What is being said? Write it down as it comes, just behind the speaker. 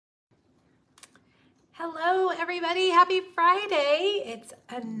Hello everybody, happy Friday. It's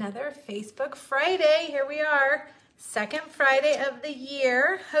another Facebook Friday. Here we are, second Friday of the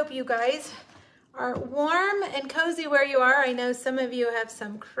year. Hope you guys are warm and cozy where you are. I know some of you have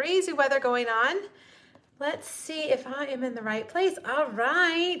some crazy weather going on. Let's see if I am in the right place. All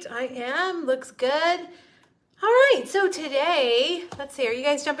right, I am, looks good. All right, so today, let's see, are you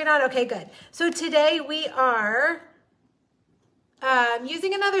guys jumping on? Okay, good. So today we are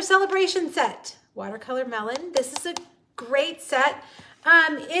using another celebration set. Watercolor Melon. This is a great set.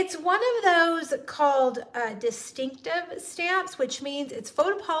 It's one of those called distinctive stamps, which means it's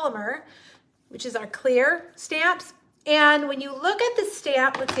photopolymer, which is our clear stamps. And when you look at the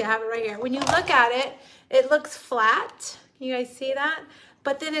stamp, let's see, I have it right here. When you look at it, it looks flat. Can you guys see that?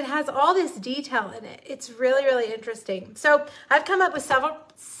 But then it has all this detail in it. It's really, really interesting. So I've come up with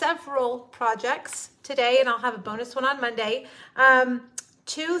several projects today, and I'll have a bonus one on Monday.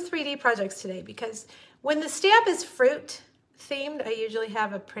 2 3D projects today, because when the stamp is fruit themed, I usually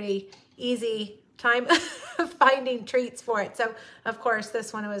have a pretty easy time finding treats for it. So of course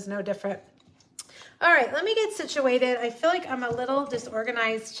this one was no different. All right, let me get situated. I feel like I'm a little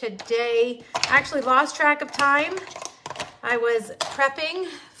disorganized today. I actually lost track of time. I was prepping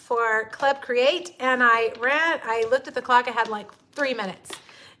for Club Create and I looked at the clock. I had like 3 minutes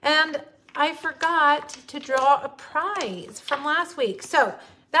and I forgot to draw a prize from last week. So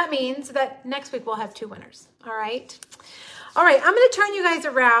that means that next week we'll have 2 winners. All right. All right. I'm going to turn you guys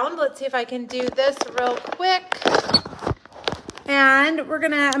around. Let's see if I can do this real quick. And I'm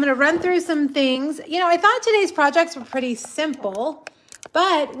going to run through some things. You know, I thought today's projects were pretty simple,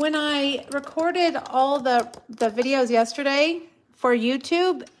 but when I recorded all the videos yesterday for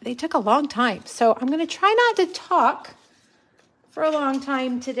YouTube, they took a long time. So I'm going to try not to talk for a long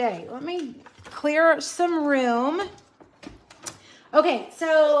time today. Let me clear some room. Okay,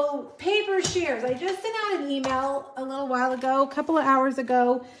 so paper shears. I just sent out an email a little while ago, a couple of hours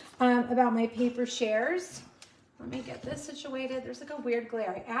ago, about my paper shears. Let me get this situated. There's like a weird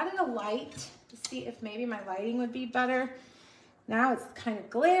glare. I added a light to see if maybe my lighting would be better. Now it's kind of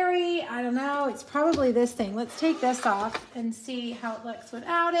glary. I don't know. It's probably this thing. Let's take this off and see how it looks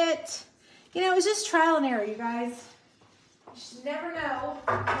without it. You know, it's just trial and error, you guys. You just never know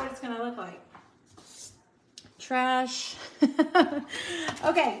what it's going to look like. Trash.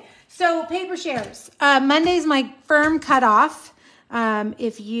 Okay, so paper shares. Monday's my firm cutoff.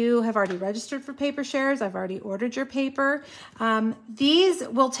 If you have already registered for paper shares, I've already ordered your paper. These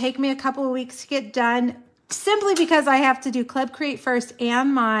will take me a couple of weeks to get done simply because I have to do Club Create first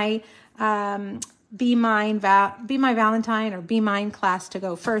and my Be My Valentine or Be Mine class to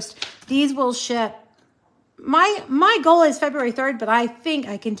go first. These will ship. My goal is February 3rd, but I think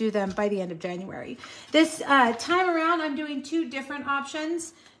I can do them by the end of January. This time around, I'm doing 2 different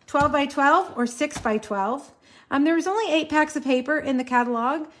options, 12 by 12 or 6 by 12. There was only 8 packs of paper in the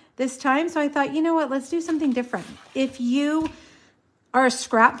catalog this time, so I thought, you know what, let's do something different. If you are a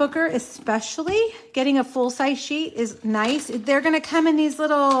scrapbooker, especially, getting a full-size sheet is nice. They're going to come in these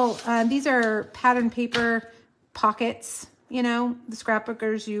little, these are pattern paper pockets. You know, the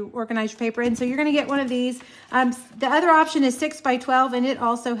scrapbookers, you organize your paper in. So you're going to get one of these. The other option is 6 by 12, and it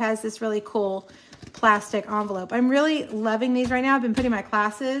also has this really cool plastic envelope. I'm really loving these right now. I've been putting my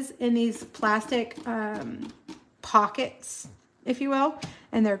classes in these plastic pockets, if you will,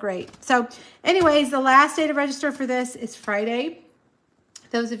 and they're great. So anyways, the last day to register for this is Friday.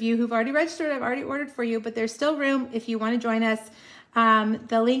 Those of you who've already registered, I've already ordered for you, but there's still room if you want to join us.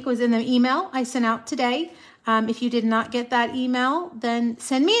 The link was in the email I sent out today. If you did not get that email, then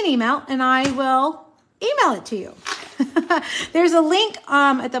send me an email and I will email it to you. There's a link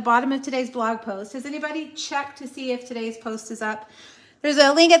at the bottom of today's blog post. Has anybody checked to see if today's post is up? There's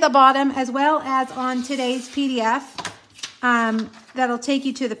a link at the bottom as well as on today's PDF that'll take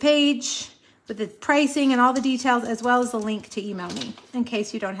you to the page with the pricing and all the details, as well as the link to email me in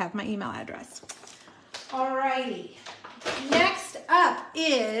case you don't have my email address. All righty. Next up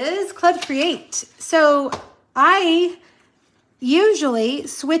is Club Create. So I usually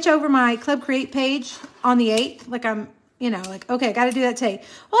switch over my Club Create page on the 8th. Like I'm, like, okay, I got to do that today.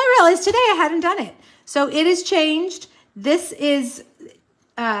 Well, I realized today I hadn't done it. So it has changed. This is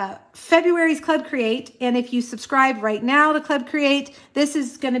February's Club Create. And if you subscribe right now to Club Create, this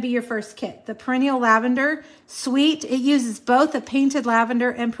is going to be your first kit. The Perennial Lavender Suite. It uses both the painted lavender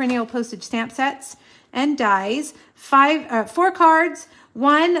and perennial postage stamp sets and dies. 4 cards,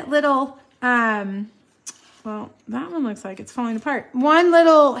 1 little, well, that one looks like it's falling apart. 1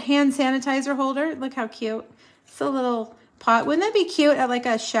 little hand sanitizer holder. Look how cute. It's a little pot. Wouldn't that be cute at like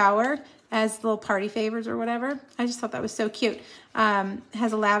a shower as little party favors or whatever? I just thought that was so cute.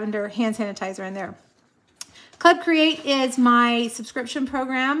 Has a lavender hand sanitizer in there. Club Create is my subscription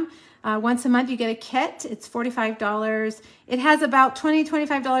program. Once a month you get a kit. It's $45. It has about $20,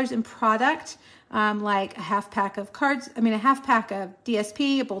 $25 in product, like a half pack of cards, a half pack of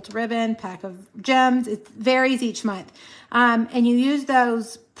DSP, a bolt of ribbon, pack of gems. It varies each month. And you use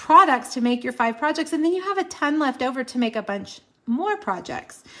those products to make your 5 projects, and then you have a ton left over to make a bunch more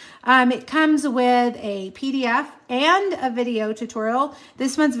projects. It comes with a PDF and a video tutorial.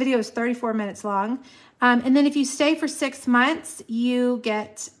 This month's video is 34 minutes long. And then if you stay for 6 months, you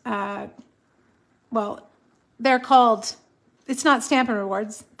get, well, they're called, it's not Stampin'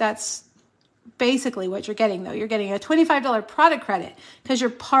 Rewards. That's basically what you're getting, though. You're getting a $25 product credit because you're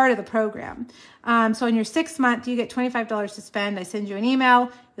part of the program. So in your 6th month, you get $25 to spend. I send you an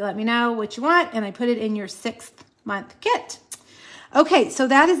email. You let me know what you want, and I put it in your 6th month kit. Okay, so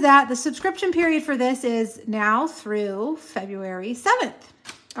that is that. The subscription period for this is now through February 7th.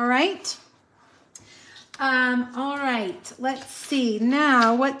 All right. All right, let's see.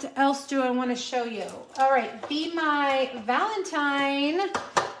 Now, what else do I want to show you? All right, Be My Valentine.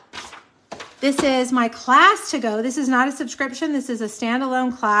 This is my class to go. This is not a subscription. This is a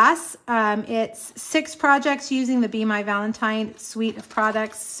standalone class. It's 6 projects using the Be My Valentine suite of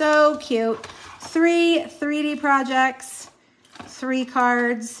products. So cute. 3 3D projects, 3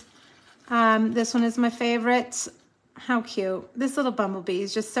 cards. This one is my favorite. How cute. This little bumblebee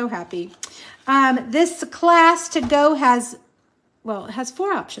is just so happy. This class to go has, well, it has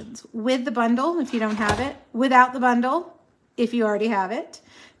 4 options. With the bundle, if you don't have it. Without the bundle, if you already have it.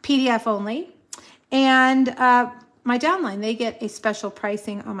 PDF only. And my downline, they get a special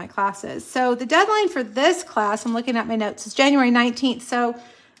pricing on my classes. So the deadline for this class, I'm looking at my notes, is January 19th. So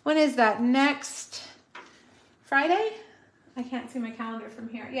when is that? Next Friday? I can't see my calendar from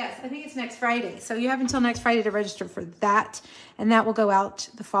here. Yes, I think it's next Friday. So you have until next Friday to register for that, and that will go out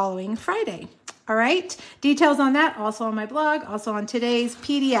the following Friday. All right? Details on that also on my blog, also on today's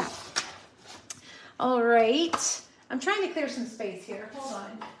PDF. All right. I'm trying to clear some space here. Hold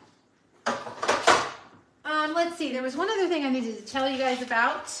on. Let's see. There was one other thing I needed to tell you guys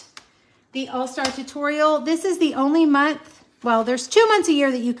about. The All-Star Tutorial. This is the only month, well, there's 2 months a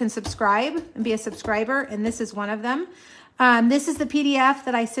year that you can subscribe and be a subscriber, and this is one of them. This is the PDF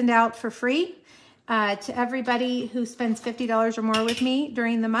that I send out for free to everybody who spends $50 or more with me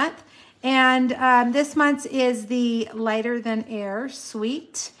during the month. And this month's is the Lighter Than Air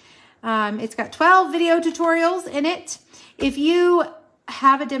suite. It's got 12 video tutorials in it. If you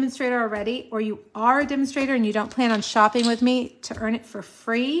have a demonstrator already, or you are a demonstrator and you don't plan on shopping with me to earn it for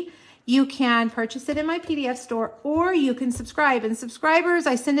free, you can purchase it in my PDF store, or you can subscribe. And subscribers,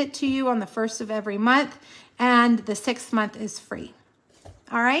 I send it to you on the 1st of every month, and the 6th month is free.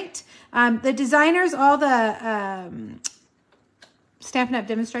 All right. The designers, all the Stampin' Up!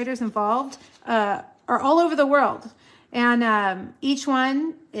 Demonstrators involved are all over the world. And each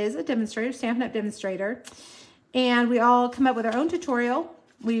one is a demonstrator, Stampin' Up! Demonstrator. And we all come up with our own tutorial.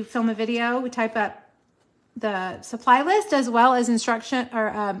 We film a video. We type up the supply list as well as instruction,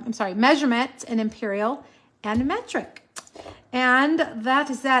 or measurements in imperial and metric. And that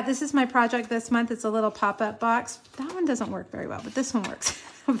is that. This is my project this month. It's a little pop-up box. That one doesn't work very well, but this one works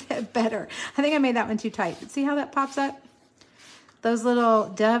a bit better. I think I made that one too tight. See how that pops up? Those little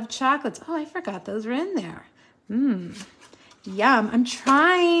Dove chocolates. Oh, I forgot those were in there. Yum. I'm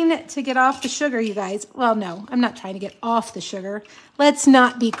trying to get off the sugar, you guys. Well, no, I'm not trying to get off the sugar. Let's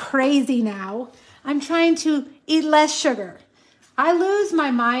not be crazy now. I'm trying to eat less sugar. I lose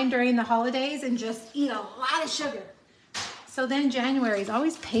my mind during the holidays and just eat a lot of sugar. So then January is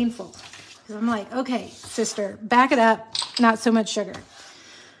always painful because I'm like, okay, sister, back it up. Not so much sugar.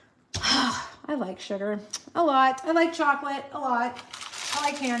 I like sugar a lot. I like chocolate a lot. I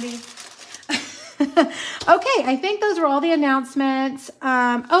like candy. Okay, I think those were all the announcements.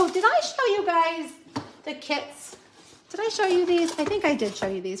 Oh, did I show you guys the kits? Did I show you these? I think I did show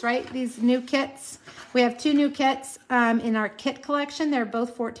you these, right? These new kits. We have 2 new kits in our kit collection. They're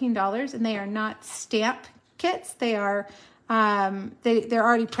both $14, and they are not stamp kits. They are they're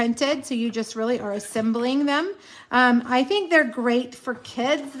already printed, so you just really are assembling them. I think they're great for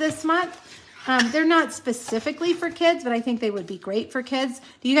kids this month. They're not specifically for kids, but I think they would be great for kids.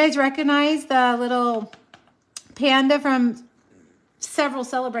 Do you guys recognize the little panda from several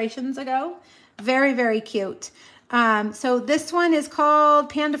celebrations ago? Very, very cute. So this one is called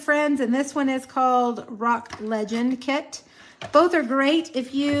Panda Friends, and this one is called Rock Legend Kit. Both are great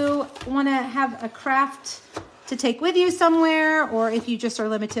if you want to have a craft to take with you somewhere, or if you just are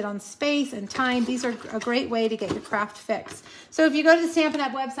limited on space and time. These are a great way to get your craft fix. So if you go to the Stampin'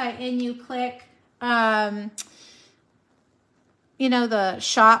 Up! Website and you click, you know, the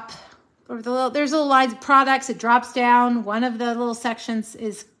shop or there's little lines of products. It drops down. One of the little sections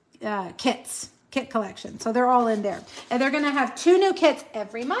is kit collection. So they're all in there. And they're going to have 2 new kits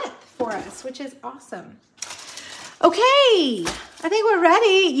every month for us, which is awesome. Okay, I think we're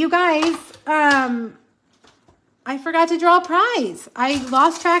ready. You guys, I forgot to draw a prize. I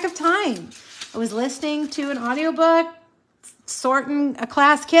lost track of time. I was listening to an audiobook, sorting a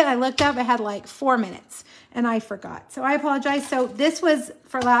class kit. I looked up, I had like 4 minutes and I forgot. So I apologize. So this was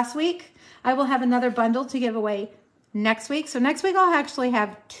for last week. I will have another bundle to give away next week. So next week I'll actually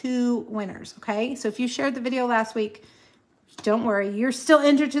have 2 winners. Okay. So if you shared the video last week, don't worry. You're still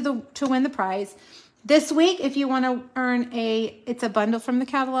entered to win the prize. This week, if you want to earn it's a bundle from the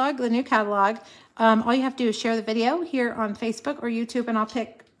catalog, the new catalog. All you have to do is share the video here on Facebook or YouTube, and I'll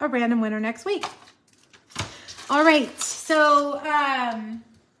pick a random winner next week. All right, so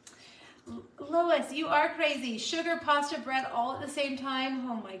Lois, you are crazy. Sugar, pasta, bread, all at the same time.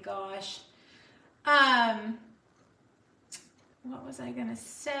 Oh my gosh. What was I gonna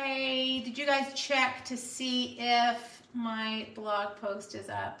say? Did you guys check to see if my blog post is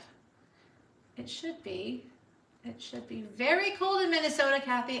up? It should be. It should be. Very cold in Minnesota,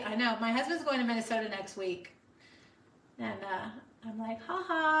 Kathy. I know. My husband's going to Minnesota next week. And I'm like,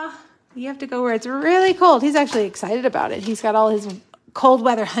 haha. You have to go where it's really cold. He's actually excited about it. He's got all his cold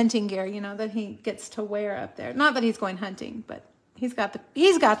weather hunting gear, you know, that he gets to wear up there. Not that he's going hunting, but he's got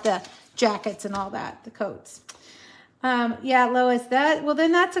the jackets and all that, the coats. Yeah, Lois,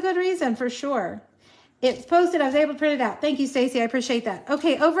 then that's a good reason for sure. It's posted. I was able to print it out. Thank you, Stacy. I appreciate that.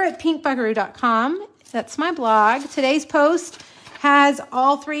 Okay, over at pinkbuckaroo.com, that's my blog. Today's post has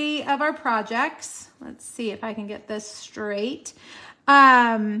all 3 of our projects. Let's see if I can get this straight.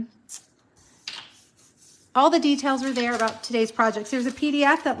 All the details are there about today's projects. There's a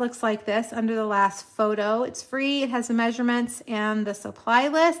PDF that looks like this under the last photo. It's free. It has the measurements and the supply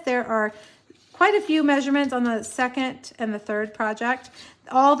list. There are quite a few measurements on the second and the third project.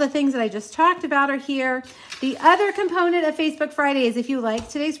 All the things that I just talked about are here. The other component of Facebook Friday is if you like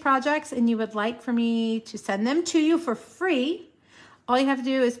today's projects and you would like for me to send them to you for free, all you have to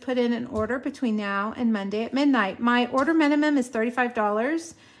do is put in an order between now and Monday at midnight. My order minimum is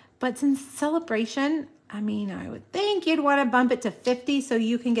 $35, but since celebration, I mean, I would think you'd want to bump it to $50 so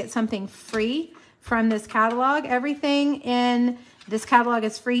you can get something free from this catalog. Everything in this catalog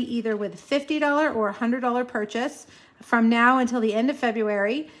is free either with a $50 or $100 purchase from now until the end of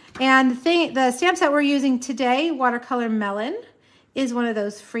February. And the stamp set we're using today, Watercolor Melon, is one of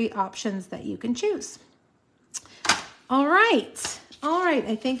those free options that you can choose. All right. All right,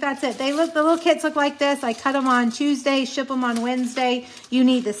 I think that's it. The little kits look like this. I cut them on Tuesday, ship them on Wednesday. You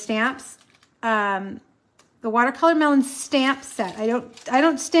need the stamps. The Watercolor Melon stamp set. I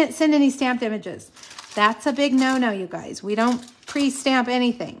don't send any stamped images. That's a big no-no, you guys. We don't pre-stamp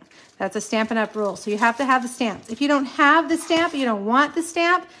anything. That's a Stampin' Up! Rule. So you have to have the stamps. If you don't have the stamp, you don't want the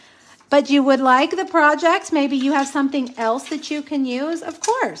stamp, but you would like the projects, maybe you have something else that you can use, of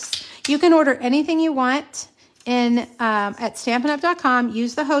course. You can order anything you want at stampinup.com.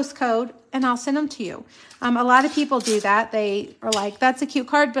 Use the host code, and I'll send them to you. A lot of people do that. They are like, that's a cute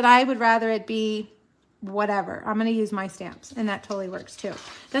card, but I would rather it be whatever. I'm going to use my stamps, and that totally works too.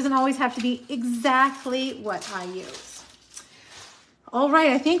 It doesn't always have to be exactly what I use. All right,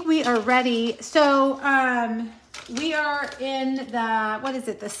 I think we are ready. So we are in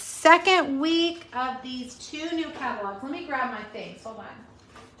the second week of these 2 new catalogs. Let me grab my things. Hold on.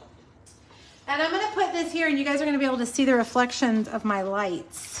 And I'm going to put this here, and you guys are going to be able to see the reflections of my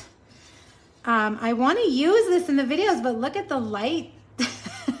lights. I want to use this in the videos, but look at the light.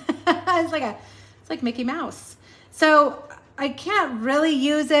 It's like Mickey Mouse. So I can't really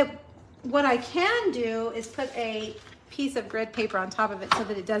use it. What I can do is put a piece of grid paper on top of it so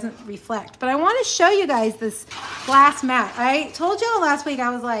that it doesn't reflect. But I want to show you guys this glass mat. I told y'all last week, I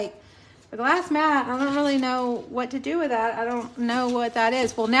was like, the glass mat, I don't really know what to do with that. I don't know what that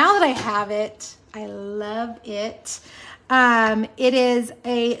is. Well, now that I have it, I love it. It is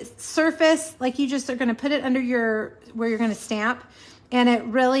a surface, like you just are going to put it under where you're going to stamp. And it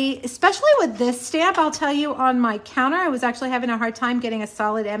really, especially with this stamp, I'll tell you, on my counter, I was actually having a hard time getting a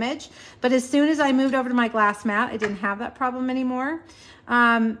solid image. But as soon as I moved over to my glass mat, I didn't have that problem anymore.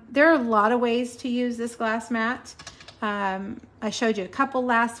 There are a lot of ways to use this glass mat. I showed you a couple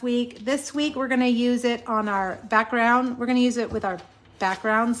last week. This week, we're going to use it on our background. We're going to use it with our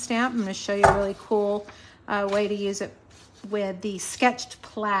background stamp. I'm going to show you a really cool way to use it with the sketched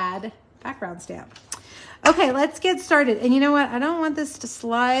plaid background stamp. Okay, let's get started. And you know what? I don't want this to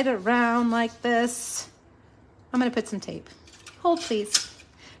slide around like this. I'm going to put some tape. Hold, please.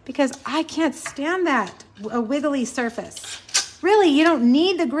 Because I can't stand that, a wiggly surface. Really, you don't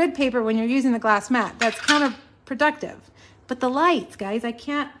need the grid paper when you're using the glass mat. That's counterproductive. But the lights, guys, I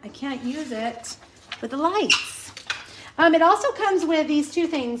can't use it with the lights. It also comes with these two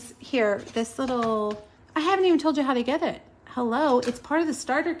things here. This little, I haven't even told you how to get it. Hello, it's part of the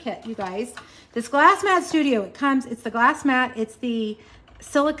starter kit, you guys. This Glass Mat Studio, it's the glass mat, it's the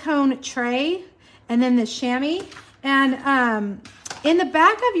silicone tray, and then the chamois. And in the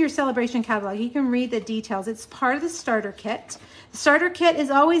back of your celebration catalog, you can read the details. It's part of the starter kit. The starter kit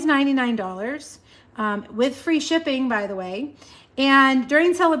is always $99 with free shipping, by the way. And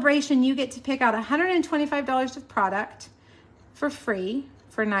during celebration, you get to pick out $125 of product for free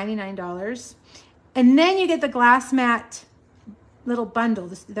for $99. And then you get the glass mat little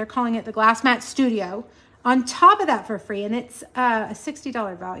bundle. They're calling it the Glass Mat Studio on top of that for free. And it's a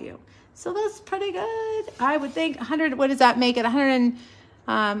 $60 value. So that's pretty good. I would think 100, what does that make it? 100,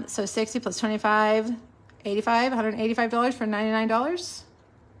 so 60 plus 25, 85, $185 for $99.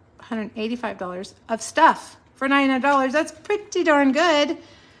 $185 of stuff for $99. That's pretty darn good.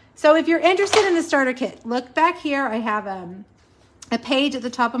 So if you're interested in the starter kit, look back here. I have a page at the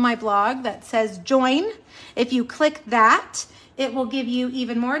top of my blog that says join. If you click that, it will give you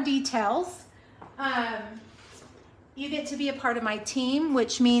even more details. You get to be a part of my team,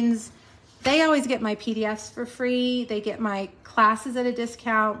 which means they always get my PDFs for free. They get my classes at a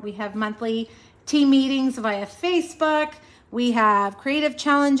discount. We have monthly team meetings via Facebook. We have creative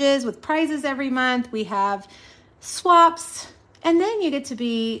challenges with prizes every month. We have swaps. And then you get to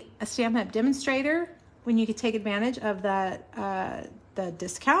be a Stampin' demonstrator when you can take advantage of the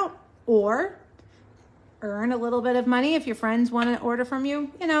discount, or earn a little bit of money if your friends want to order from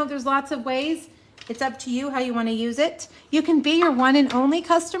you. You know, there's lots of ways. It's up to you how you want to use it. You can be your one and only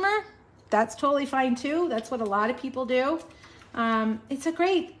customer. That's totally fine too. That's what a lot of people do. It's a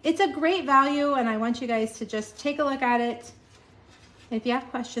great value, and I want you guys to just take a look at it. If you have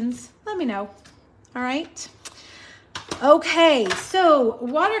questions, let me know. All right. Okay, so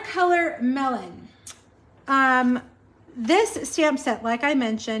Watercolor Melon. This stamp set, like I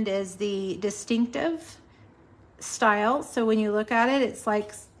mentioned, is the distinctive style. So when you look at it, it's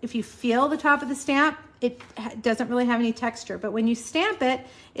like if you feel the top of the stamp, it doesn't really have any texture. But when you stamp it,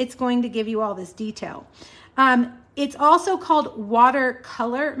 it's going to give you all this detail. It's also called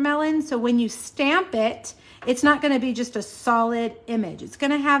Watercolor Melon. So when you stamp it, it's not going to be just a solid image. It's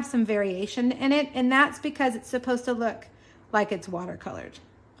going to have some variation in it, and that's because it's supposed to look like it's watercolored.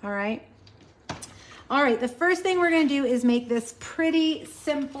 All right. All right, the first thing we're going to do is make this pretty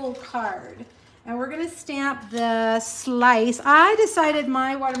simple card. And we're going to stamp the slice. I decided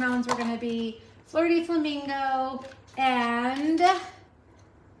my watermelons were going to be Fleur de Flamingo and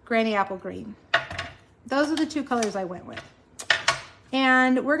Granny Apple Green. Those are the two colors I went with.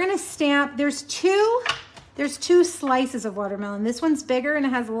 And we're going to stamp, there's two slices of watermelon. This one's bigger and it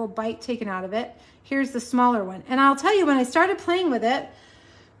has a little bite taken out of it. Here's the smaller one. And I'll tell you, when I started playing with it,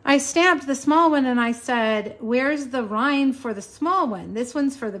 I stamped the small one and I said, where's the rind for the small one? This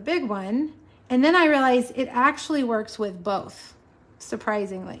one's for the big one. And then I realized it actually works with both,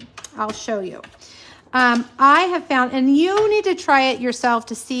 surprisingly. I'll show you. I have found, and you need to try it yourself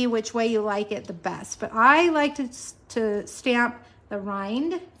to see which way you like it the best, but I like to stamp the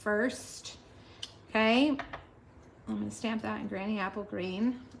rind first. Okay, I'm going to stamp that in Granny Apple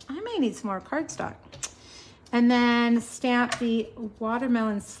Green. I may need some more cardstock. And then stamp the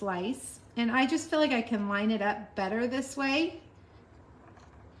watermelon slice. And I just feel like I can line it up better this way.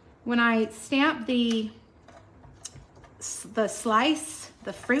 When I stamp the slice,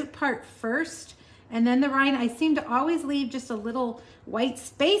 the fruit part first, and then the rind, I seem to always leave just a little white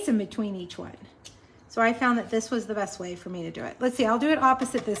space in between each one. So I found that this was the best way for me to do it. Let's see, I'll do it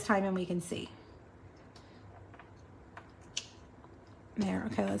opposite this time and we can see. There,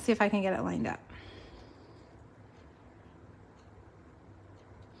 okay, let's see if I can get it lined up.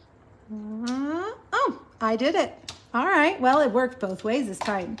 Oh, I did it. All right, well, it worked both ways this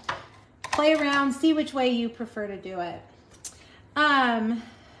time. Play around, see which way you prefer to do it.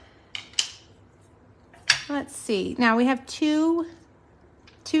 Let's see. Now we have two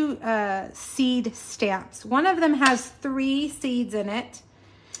seed stamps. One of them has 3 seeds in it,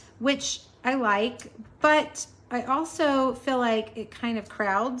 which I like, but I also feel like it kind of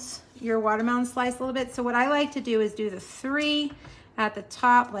crowds your watermelon slice a little bit. So what I like to do is do the 3 at the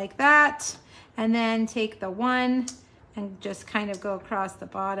top like that, and then take the 1 and just kind of go across the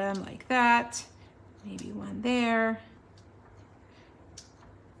bottom like that. Maybe 1 there,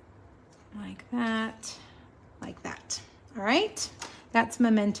 like that, like that. All right, that's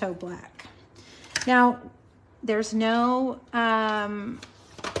Memento Black. Now, there's no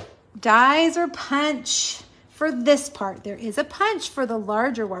dies or punch for this part. There is a punch for the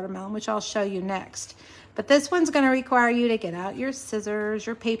larger watermelon, which I'll show you next. But this one's going to require you to get out your scissors,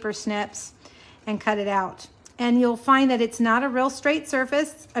 your paper snips, and cut it out. And you'll find that it's not a real straight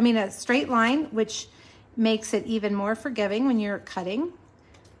surface, a straight line, which makes it even more forgiving when you're cutting.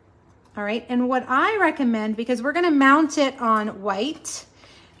 All right, and what I recommend, because we're gonna mount it on white,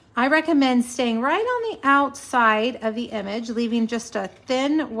 I recommend staying right on the outside of the image, leaving just a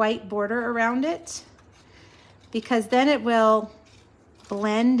thin white border around it, because then it will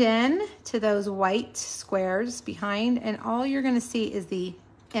blend in to those white squares behind, and all you're gonna see is the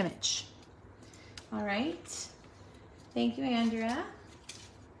image. All right, thank you, Andrea.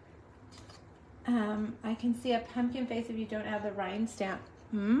 I can see a pumpkin face if you don't have the rhyme stamp.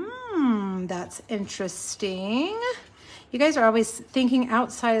 That's interesting. You guys are always thinking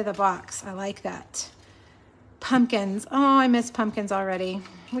outside of the box. I like that. Pumpkins. Oh, I miss pumpkins already.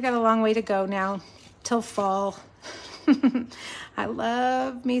 We got a long way to go now till fall. I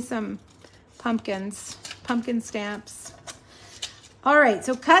love me some pumpkins, pumpkin stamps. All right,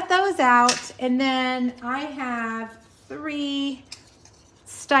 so cut those out, and then I have 3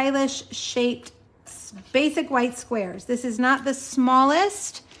 stylish shaped basic white squares. This is not the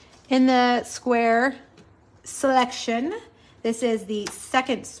smallest in the square selection. This is the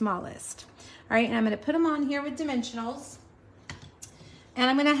second smallest. All right, and I'm going to put them on here with dimensionals, and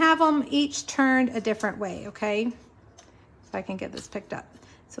I'm going to have them each turned a different way, okay? So I can get this picked up.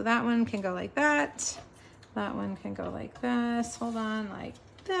 So that one can go like that. That one can go like this. Hold on, like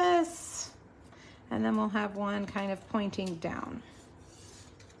this. And then we'll have one kind of pointing down.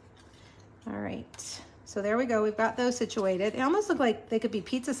 All right, so there we go. We've got those situated. They almost look like they could be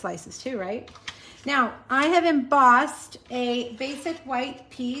pizza slices too, right? Now, I have embossed a basic white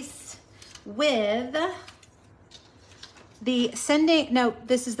piece with the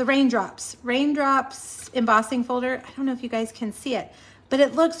this is the Raindrops. Raindrops embossing folder. I don't know if you guys can see it, but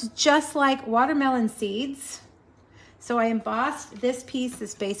it looks just like watermelon seeds. So I embossed this piece,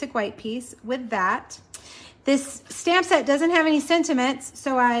 this basic white piece, with that. This stamp set doesn't have any sentiments,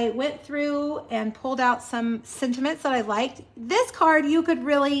 so I went through and pulled out some sentiments that I liked. This card, you could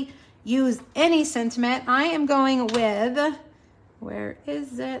really use any sentiment. I am going with, where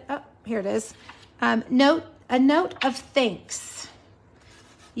is it? Oh, here it is. A note of thanks.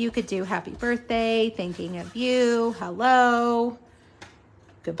 You could do happy birthday, thinking of you, hello,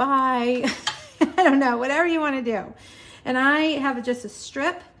 goodbye. I don't know, whatever you want to do. And I have just a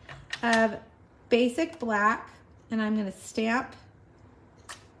strip of basic black, and I'm going to stamp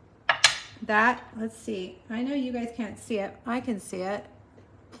that. Let's see. I know you guys can't see it. I can see it.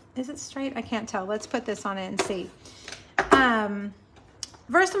 Is it straight? I can't tell. Let's put this on it and see.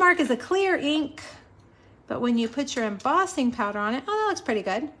 Versamark is a clear ink, but when you put your embossing powder on it, oh, that looks pretty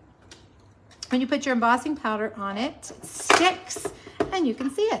good. When you put your embossing powder on it, it sticks, and you can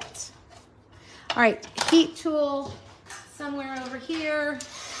see it. All right, heat tool somewhere over here.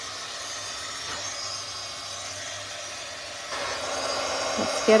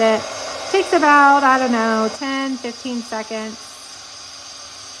 Let's get it. Takes about, I don't know, 10, 15 seconds.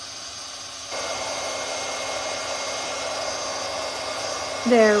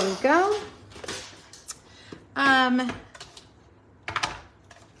 There we go.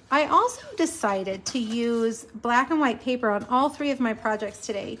 I also decided to use black and white paper on all 3 of my projects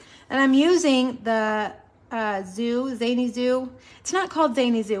today. And I'm using the Zany Zoo. It's not called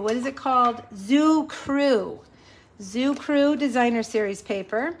Zany Zoo. What is it called? Zoo Crew. Zoo Crew Designer Series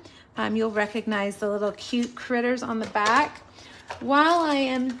paper. You'll recognize the little cute critters on the back. While I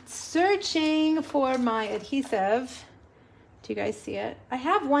am searching for my adhesive, do you guys see it? I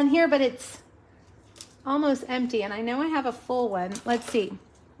have one here, but it's almost empty, and I know I have a full one. Let's see.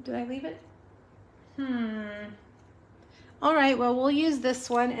 Did I leave it? All right, well, we'll use this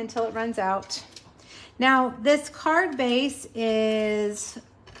one until it runs out. Now, this card base is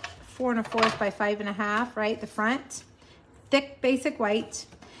 4 1/4 by 5 1/2, right? The front, thick basic white.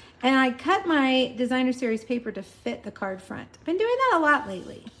 And I cut my designer series paper to fit the card front. I've been doing that a lot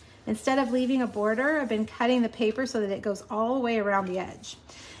lately. Instead of leaving a border, I've been cutting the paper so that it goes all the way around the edge.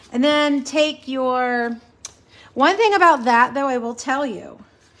 And then take your, one thing about that though, I will tell you,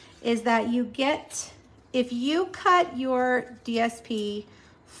 is that you get, if you cut your DSP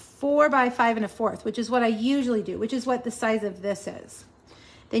 4 by 5 1/4, which is what I usually do, which is what the size of this is,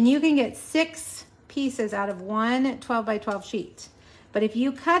 then you can get 6 pieces out of one 12 by 12 sheet. But if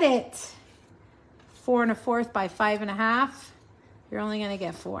you cut it 4 1/4 by 5 1/2, you're only going to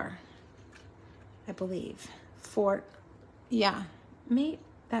get 4, I believe. 4, yeah. Maybe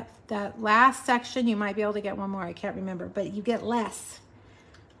that last section, you might be able to get one more. I can't remember, but you get less.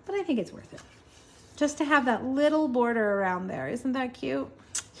 But I think it's worth it. just to have that little border around there. Isn't that cute?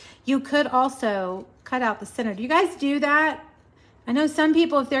 You could also cut out the center. Do you guys do that? I know some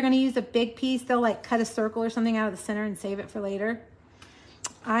people, if they're going to use a big piece, they'll like cut a circle or something out of the center and save it for later.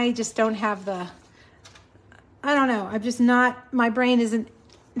 I just don't have the, I don't know. I'm just not, my brain isn't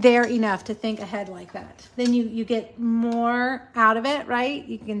there enough to think ahead like that. Then you get more out of it, right?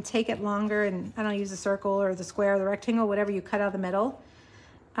 You can take it longer and I don't use the circle or the square or the rectangle, whatever you cut out of the middle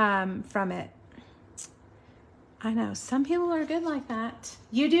from it. I know some people are good like that.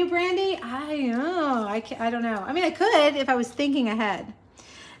 You do, Brandy? I know. I don't know. I mean, I could if I was thinking ahead.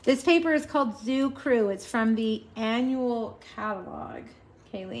 This paper is called Zoo Crew. It's from the annual catalog,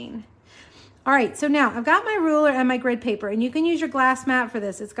 Kayleen. All right, so now I've got my ruler and my grid paper, and you can use your glass mat for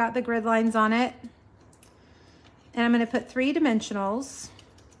this. It's got the grid lines on it. And I'm going to put 3 dimensionals.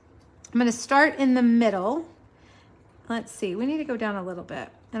 I'm going to start in the middle. Let's see, we need to go down a little bit.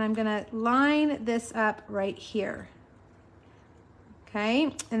 And I'm gonna line this up right here. Okay,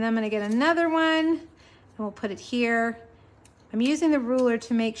 and then I'm gonna get another one and we'll put it here. I'm using the ruler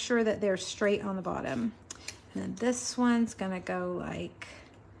to make sure that they're straight on the bottom. And then this one's gonna go like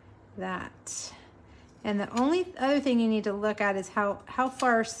that. And the only other thing you need to look at is how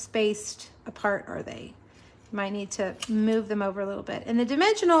far spaced apart are they. You might need to move them over a little bit. And the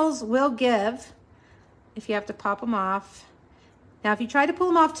dimensionals will give if you have to pop them off. Now, if you try to pull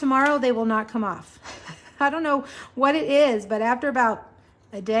them off tomorrow, they will not come off. I don't know what it is, but after about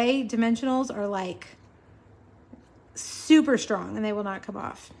a day, dimensionals are like super strong and they will not come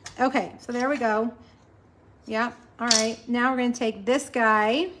off. Okay, so there we go. Yep, all right. Now we're gonna take this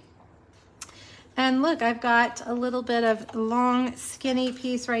guy and look, I've got a little bit of long, skinny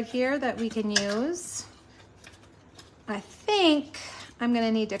piece right here that we can use. I think I'm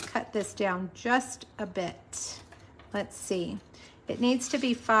gonna need to cut this down just a bit. Let's see. It needs to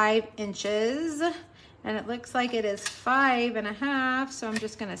be 5 inches and it looks like it is 5.5. So I'm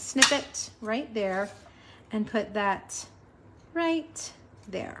just gonna snip it right there and put that right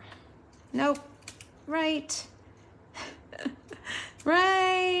there. Nope, right,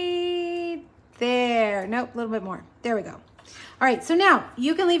 right there. Nope, a little bit more. There we go. All right, so now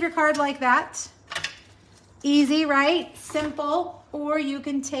you can leave your card like that. Easy, right? Simple. Or you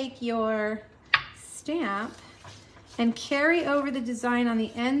can take your stamp and carry over the design on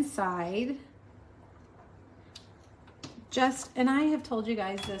the inside. And I have told you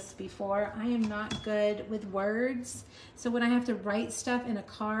guys this before, I am not good with words. So when I have to write stuff in a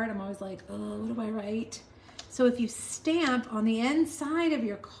card, I'm always like, oh, what do I write? So if you stamp on the inside of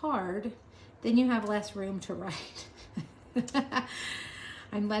your card, then you have less room to write.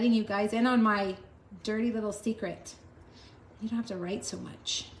 I'm letting you guys in on my dirty little secret. You don't have to write so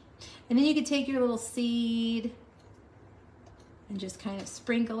much. And then you can take your little seed and just kind of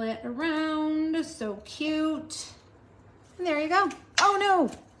sprinkle it around. So cute. And there you go. Oh no,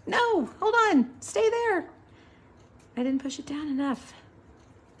 no, hold on, stay there. I didn't push it down enough.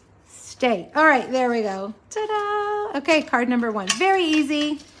 Stay. All right, there we go. Ta-da. Okay, card number 1. Very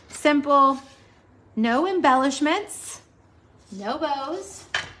easy, simple, no embellishments, no bows,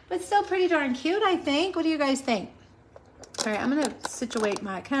 but still pretty darn cute, I think. What do you guys think? All right, I'm gonna situate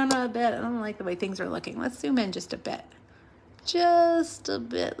my camera a bit. I don't like the way things are looking. Let's zoom in just a bit. Just a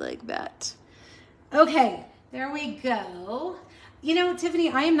bit like that. Okay, there we go. You know,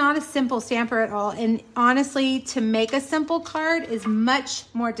 Tiffany, I am not a simple stamper at all. And honestly, to make a simple card is much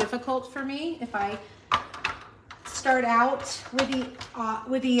more difficult for me. If I start out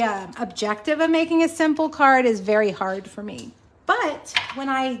with the objective of making a simple card is very hard for me. But when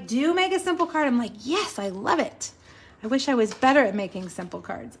I do make a simple card, I'm like, yes, I love it. I wish I was better at making simple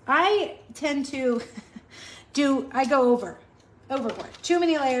cards. I tend to I go overboard. Too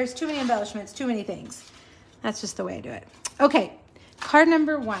many layers, too many embellishments, too many things. That's just the way I do it. Okay, card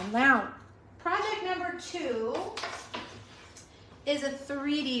number 1. Now, project number 2 is a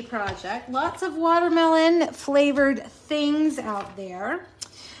 3D project. Lots of watermelon flavored things out there.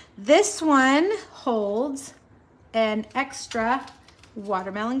 This one holds an extra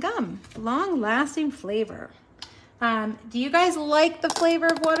watermelon gum, long-lasting flavor. Do you guys like the flavor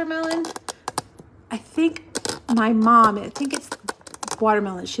of watermelon? I think my mom, I think it's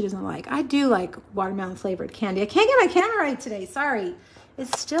watermelon she doesn't like. I do like watermelon flavored candy. I can't get my camera right today, sorry.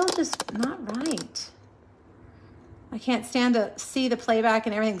 It's still just not right. I can't stand to see the playback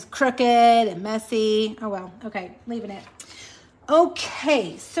and everything's crooked and messy. Oh well, okay, leaving it.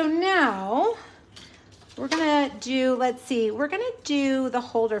 Okay, so now we're gonna do, let's see, we're gonna do the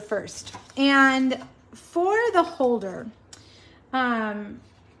holder first. And for the holder, let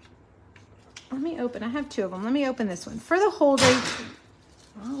me open, I have 2 of them. Let me open this one. For the holder,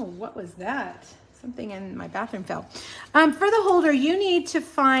 oh, what was that? Something in my bathroom fell. For the holder, you need to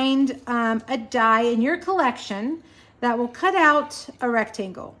find a die in your collection that will cut out a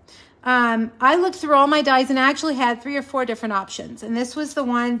rectangle. I looked through all my dies and I actually had 3 or 4 different options. And this was the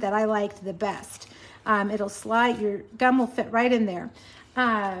one that I liked the best. It'll slide, your gum will fit right in there.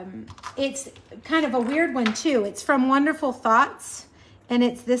 It's kind of a weird one too. It's from Wonderful Thoughts. And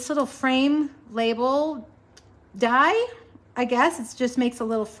it's this little frame label die, I guess. It just makes a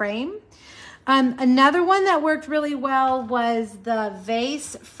little frame. Another one that worked really well was the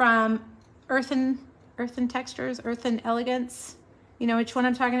vase from Earthen Textures, Earthen Elegance. You know which one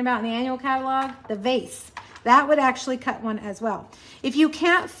I'm talking about in the annual catalog? The vase. That would actually cut one as well. If you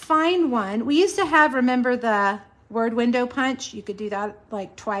can't find one, we used to have, remember the word window punch? You could do that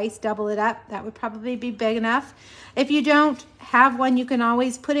like twice, double it up. That would probably be big enough. If you don't have one, you can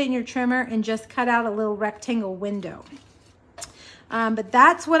always put it in your trimmer and just cut out a little rectangle window. But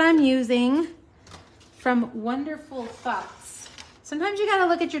that's what I'm using from Wonderful Thoughts. Sometimes you gotta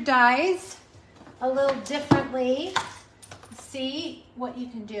look at your dies a little differently, see what you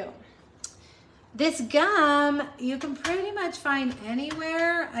can do. This gum, you can pretty much find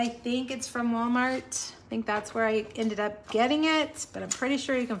anywhere. I think it's from Walmart. I think that's where I ended up getting it, but I'm pretty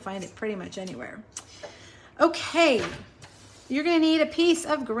sure you can find it pretty much anywhere. Okay, you're gonna need a piece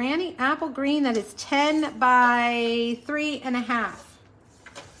of Granny Apple Green that is 10 by 3.5.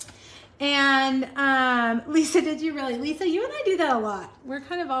 And Lisa, did you really? Lisa, you and I do that a lot. We're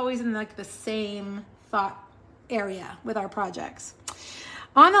kind of always in like the same thought area with our projects.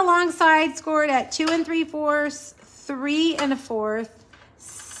 On the long side, scored at 2 3/4, 3 1/4,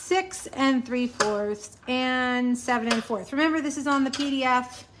 6 3/4, and 7 1/4. Remember, this is on the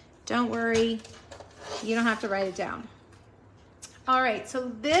PDF. Don't worry, you don't have to write it down. All right,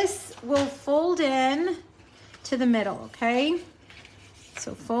 so this will fold in to the middle, okay?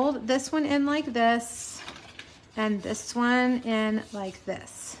 So fold this one in like this, and this one in like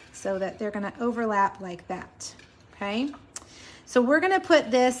this, so that they're gonna overlap like that, okay? So we're gonna put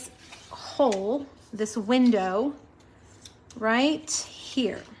this hole, this window, right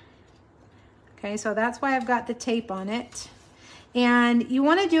here. Okay, so that's why I've got the tape on it. And you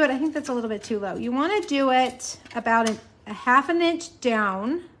wanna do it, I think that's a little bit too low. You wanna do it about a 1/2 inch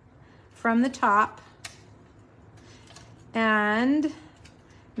down from the top, and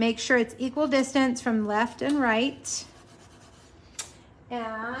make sure it's equal distance from left and right.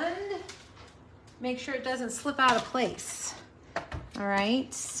 And make sure it doesn't slip out of place. All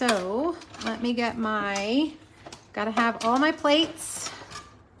right, so let me get my, gotta have all my plates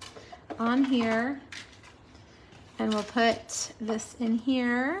on here. And we'll put this in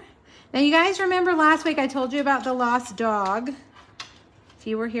here. Now you guys remember last week I told you about the lost dog. If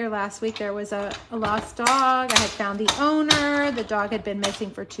you were here last week, there was a lost dog. I had found the owner. The dog had been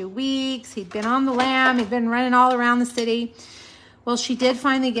missing for 2 weeks. He'd been on the lam. He'd been running all around the city. Well, she did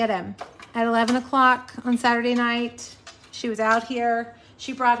finally get him. At 11 o'clock on Saturday night, she was out here.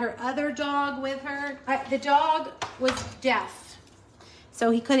 She brought her other dog with her. The dog was deaf, so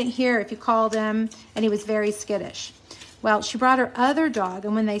he couldn't hear if you called him, and he was very skittish. Well, she brought her other dog,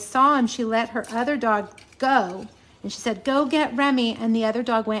 and when they saw him, she let her other dog go. And she said, go get Remy, and the other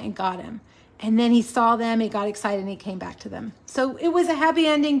dog went and got him. And then he saw them, he got excited, and he came back to them. So it was a happy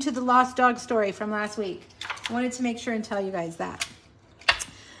ending to the lost dog story from last week. I wanted to make sure and tell you guys that.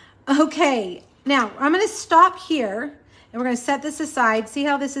 Okay, now I'm gonna stop here, and we're gonna set this aside. See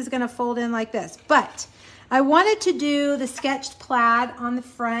how this is gonna fold in like this. But I wanted to do the sketched plaid on the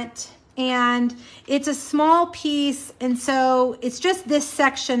front, and it's a small piece, and so it's just this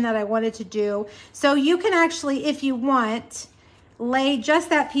section that I wanted to do. So you can actually, if you want, lay just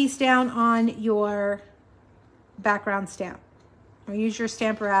that piece down on your background stamp, or use your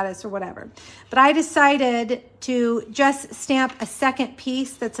Stamparatus or whatever. But I decided to just stamp a second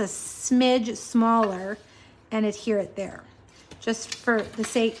piece that's a smidge smaller and adhere it there, just for the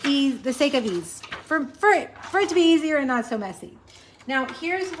sake of ease, for it to be easier and not so messy. Now,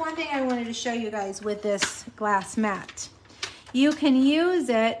 here's one thing I wanted to show you guys with this glass mat. You can use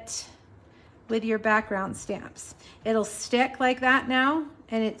it with your background stamps. It'll stick like that now,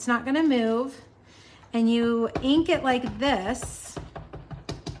 and it's not gonna move. And you ink it like this,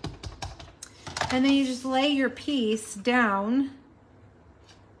 and then you just lay your piece down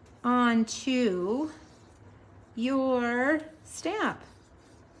onto your stamp.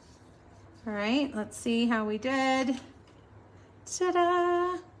 All right, let's see how we did.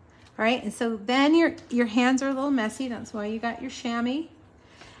 Ta-da! All right, and so then your hands are a little messy. That's why you got your chamois.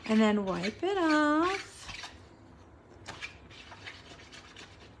 And then wipe it off.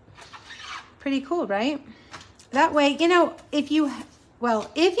 Pretty cool, right? That way, you know, if you well,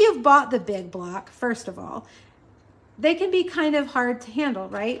 if you've bought the big block, first of all, they can be kind of hard to handle,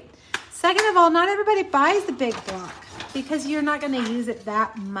 right? Second of all, not everybody buys the big block because you're not going to use it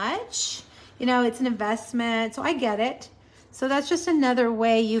that much. You know, it's an investment, so I get it. So that's just another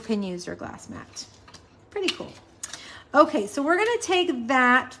way you can use your glass mat. Pretty cool. Okay, so we're going to take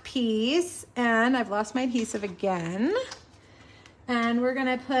that piece, and I've lost my adhesive again. And we're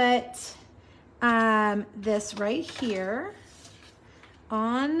going to put this right here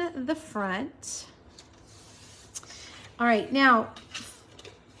on the front. All right, now,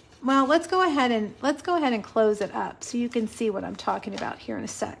 well, let's go ahead and close it up so you can see what I'm talking about here in a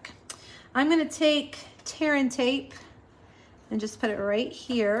sec. I'm going to take tear and tape and just put it right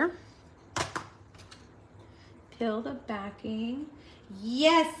here. Peel the backing.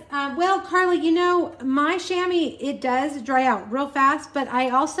 Yes, well, Carla, you know, my chamois, it does dry out real fast, but I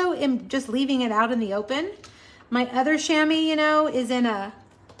also am just leaving it out in the open. My other chamois, you know, is in a,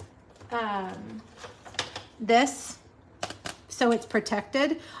 this, so it's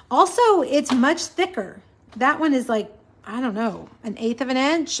protected. Also, it's much thicker. That one is like, I don't know, 1/8 of an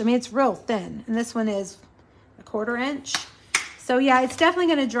inch. I mean, it's real thin. And this one is 1/4 inch. So yeah, it's definitely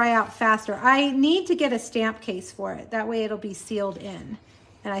gonna dry out faster. I need to get a stamp case for it. That way it'll be sealed in.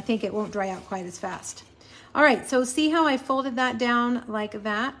 And I think it won't dry out quite as fast. All right, so see how I folded that down like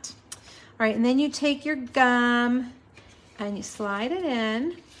that? All right, and then you take your gum and you slide it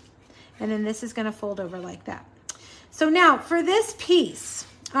in. And then this is gonna fold over like that. So now for this piece,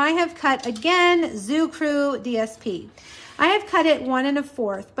 I have cut, again, Zoo Crew DSP. I have cut it 1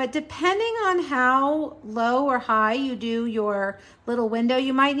 1/4, but depending on how low or high you do your little window,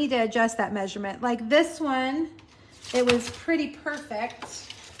 you might need to adjust that measurement. Like this one, it was pretty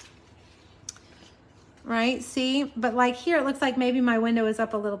perfect, right? See, but like here, it looks like maybe my window is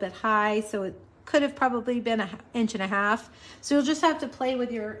up a little bit high, so it could have probably been 1.5 inches. So you'll just have to play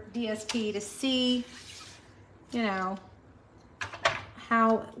with your DSP to see, you know,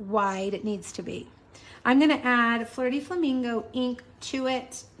 how wide it needs to be. I'm gonna add Flirty Flamingo ink to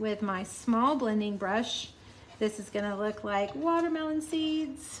it with my small blending brush. This is gonna look like watermelon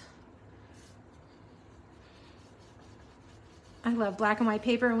seeds. I love black and white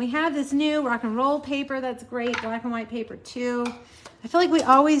paper, and we have this new rock and roll paper that's great, black and white paper too. I feel like we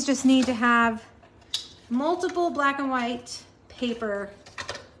always just need to have multiple black and white paper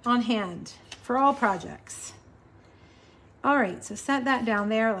on hand for all projects. All right, so set that down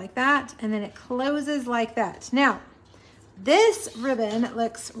there like that, and then it closes like that. Now, this ribbon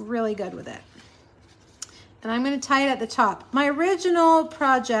looks really good with it. And I'm gonna tie it at the top. My original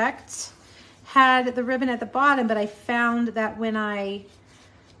project had the ribbon at the bottom, but I found that when I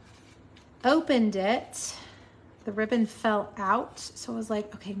opened it, the ribbon fell out. So I was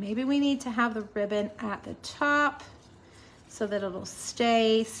like, okay, maybe we need to have the ribbon at the top so that it'll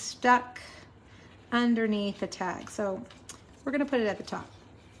stay stuck underneath the tag. So we're gonna put it at the top.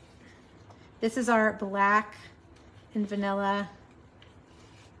 This is our black and vanilla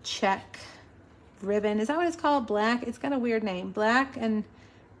check ribbon. Is that what it's called? Black? It's got a weird name. Black and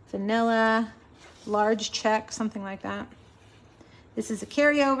vanilla large check, something like that. This is a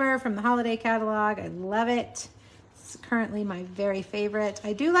carryover from the holiday catalog. I love it. It's currently my very favorite.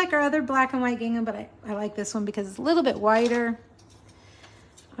 I do like our other black and white gingham, but I like this one because it's a little bit wider.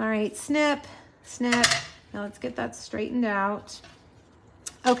 All right, snip, snip. Now let's get that straightened out.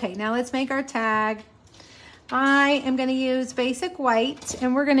 Okay, now let's make our tag. I am gonna use basic white,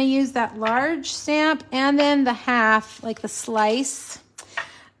 and we're gonna use that large stamp and then the half, like the slice.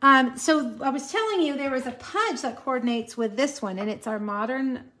 So I was telling you there was a punch that coordinates with this one, and it's our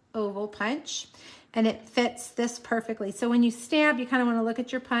modern oval punch, and it fits this perfectly. So when you stamp, you kind of want to look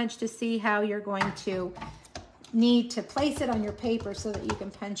at your punch to see how you're going to need to place it on your paper so that you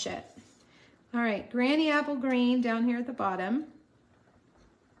can punch it. All right, Granny Apple Green down here at the bottom.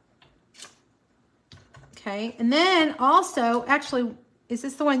 Okay, and then also, actually, is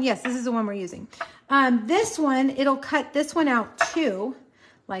this the one? Yes, this is the one we're using. This one, it'll cut this one out too,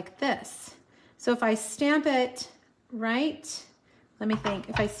 like this. So if I stamp it right, let me think.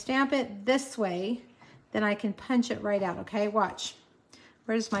 If I stamp it this way, then I can punch it right out, okay? Watch.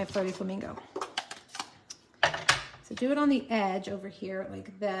 Where's my Flirty Flamingo? So do it on the edge over here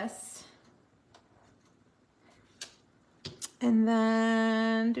like this. And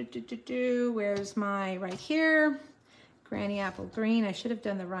then, where's my, right here, Granny Apple Green. I should have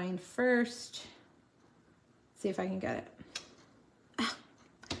done the rind first. See if I can get it. Ah,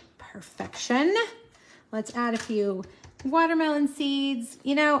 perfection. Let's add a few watermelon seeds.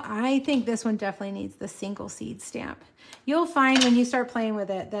 You know, I think this one definitely needs the single seed stamp. You'll find when you start playing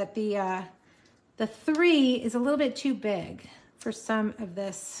with it that the 3 is a little bit too big. for some of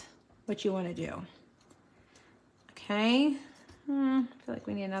this, what you want to do. Okay. I feel like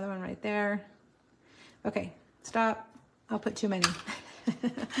we need another one right there. Okay, stop. I'll put too many.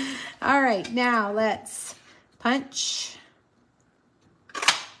 All right, now let's punch.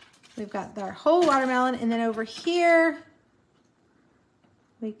 We've got our whole watermelon, and then over here,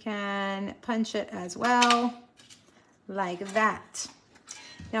 we can punch it as well, like that.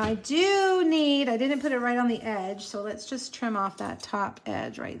 Now I do need, I didn't put it right on the edge, so let's just trim off that top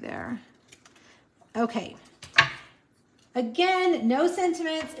edge right there. Okay. Again, no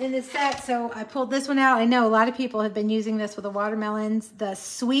sentiments in this set, so I pulled this one out. I know a lot of people have been using this with the watermelons, the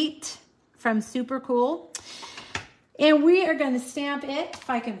Sweet from Super Cool. And we are going to stamp it, if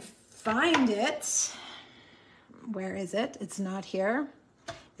I can find it. Where is it? It's not here.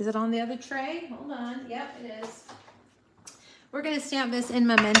 Is it on the other tray? Hold on. Yep, it is. We're going to stamp this in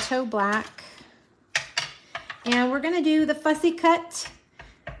Memento Black. And we're going to do the fussy cut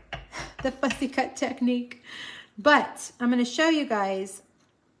technique. But I'm going to show you guys,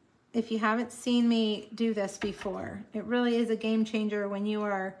 if you haven't seen me do this before, it really is a game changer when you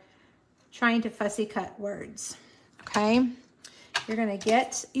are trying to fussy cut words. Okay? You're going to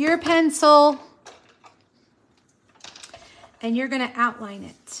get your pencil and you're going to outline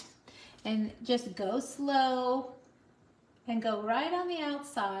it. And just go slow and go right on the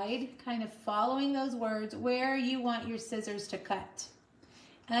outside, kind of following those words where you want your scissors to cut.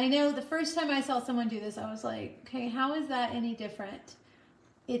 And I know the first time I saw someone do this, I was like, okay, how is that any different?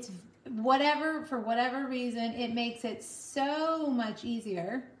 It's whatever, for whatever reason, it makes it so much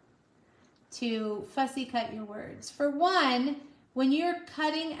easier to fussy cut your words. For one, when you're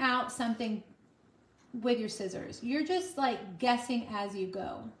cutting out something with your scissors, you're just like guessing as you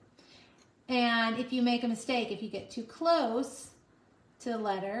go. And if you make a mistake, if you get too close to the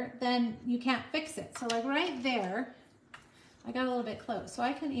letter, then you can't fix it. So like right there, I got a little bit close, so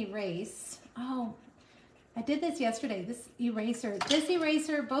I can erase. Oh, I did this yesterday. This eraser,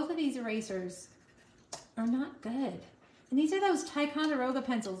 both of these erasers are not good. And these are those Ticonderoga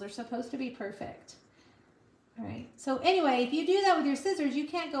pencils. They're supposed to be perfect. All right, so anyway, if you do that with your scissors, you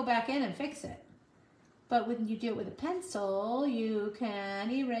can't go back in and fix it. But when you do it with a pencil, you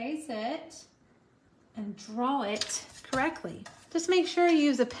can erase it and draw it correctly. Just make sure you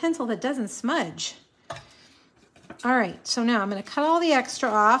use a pencil that doesn't smudge. All right, so now I'm going to cut all the extra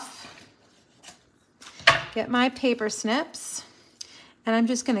off, get my paper snips, and I'm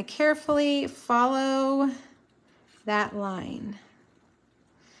just going to carefully follow that line.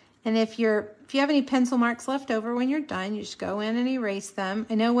 And if you have any pencil marks left over when you're done, you just go in and erase them.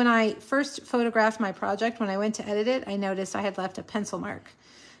 I know when I first photographed my project, when I went to edit it, I noticed I had left a pencil mark.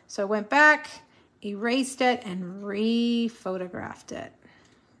 So I went back, erased it, and re-photographed it.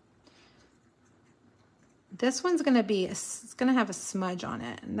 This one's going to have a smudge on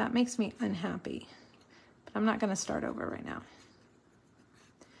it, and that makes me unhappy. But I'm not going to start over right now.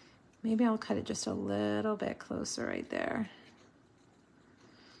 Maybe I'll cut it just a little bit closer right there.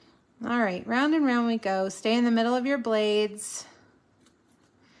 All right, round and round we go. Stay in the middle of your blades.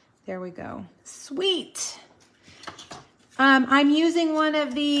 There we go. Sweet. I'm using one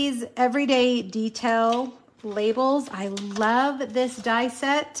of these Everyday Detail labels. I love this die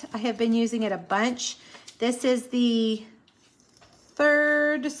set. I have been using it a bunch. This is the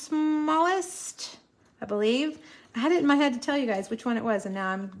third smallest, I believe. I had it in my head to tell you guys which one it was, and now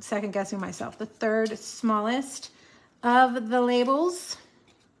I'm second guessing myself. The third smallest of the labels.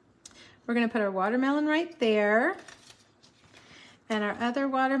 We're going to put our watermelon right there. And our other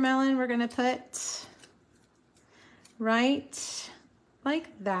watermelon we're going to put right like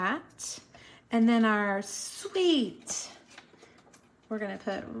that. And then our sweet, we're going to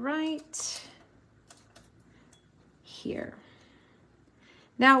put right here.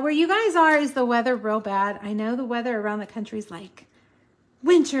 Now, where you guys are, is the weather real bad? I know the weather around the country is like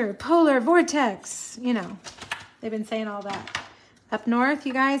winter, polar vortex. You know, they've been saying all that. Up north,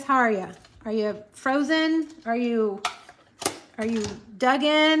 you guys, how are you? Are you frozen? Are you dug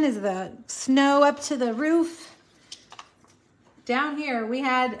in? Is the snow up to the roof? Down here, we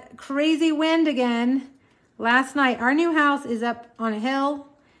had crazy wind again last night. Our new house is up on a hill,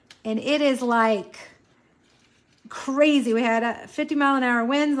 and it is like crazy. We had 50-mile-an-hour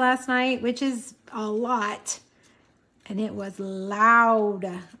winds last night, which is a lot. And it was loud,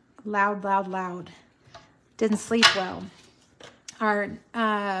 loud, loud, loud. Didn't sleep well.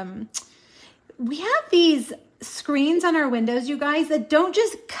 We have these screens on our windows, you guys, that don't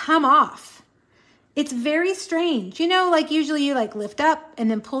just come off. It's very strange. You know, like usually you like lift up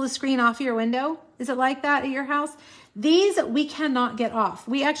and then pull the screen off your window. Is it like that at your house? These we cannot get off.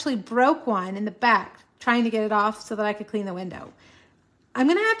 We actually broke one in the back trying to get it off so that I could clean the window. I'm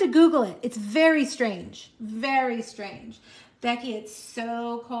gonna have to Google it. It's very strange, very strange. Becky, it's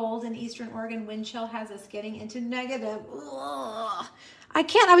so cold in Eastern Oregon. Wind chill has us getting into negative. Ugh. I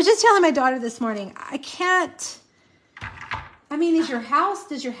can't, I was just telling my daughter this morning, I can't, I mean, does your house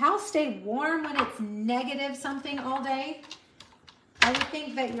stay warm when it's negative something all day? I would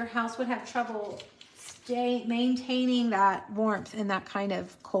think that your house would have trouble maintaining that warmth in that kind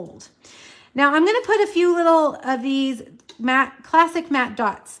of cold. Now I'm gonna put a few little of these classic matte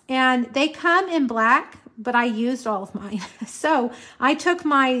dots, and they come in black, but I used all of mine. So I took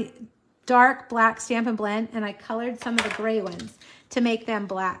my dark black Stampin' Blend and I colored some of the gray ones to make them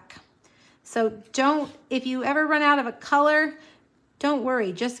black. So if you ever run out of a color, don't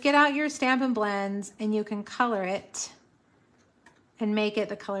worry. Just get out your Stampin' Blends and you can color it and make it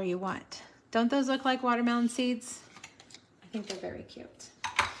the color you want. Don't those look like watermelon seeds? I think they're very cute.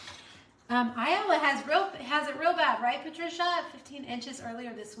 Iowa has it real bad, right, Patricia? 15 inches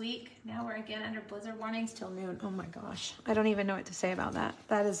earlier this week. Now we're again under blizzard warnings till noon. Oh my gosh. I don't even know what to say about that.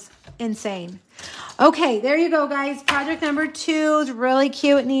 That is insane. Okay, there you go, guys. Project number 2 is really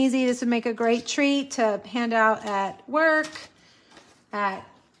cute and easy. This would make a great treat to hand out at work, at,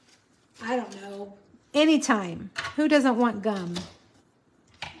 I don't know, anytime. Who doesn't want gum,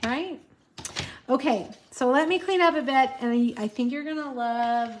 right? Okay, so let me clean up a bit, and I think you're gonna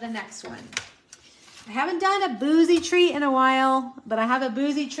love the next one. I haven't done a boozy treat in a while, but I have a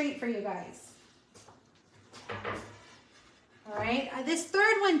boozy treat for you guys. All right, this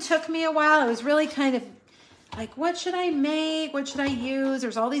third one took me a while. I was really kind of like, what should I make? What should I use?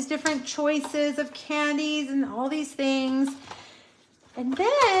 There's all these different choices of candies and all these things. And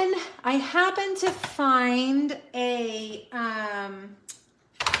then I happened to find a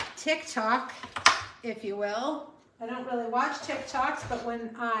TikTok, if you will. I don't really watch TikToks, but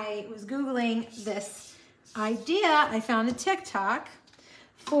when I was Googling this idea, I found a TikTok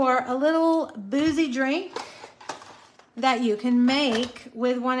for a little boozy drink that you can make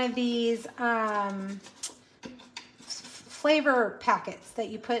with one of these flavor packets that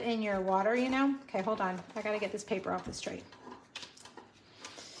you put in your water, you know? Okay, hold on. I gotta get this paper off this tray.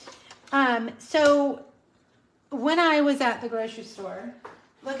 So when I was at the grocery store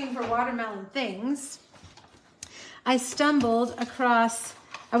looking for watermelon things, I stumbled across,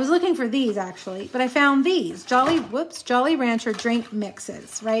 I was looking for these actually, but I found these Jolly Rancher drink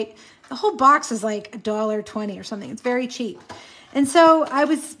mixes, right? The whole box is like $1.20 or something. It's very cheap. And so I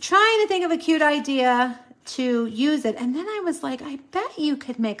was trying to think of a cute idea to use it. And then I was like, I bet you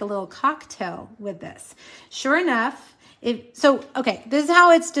could make a little cocktail with this. Sure enough, okay, this is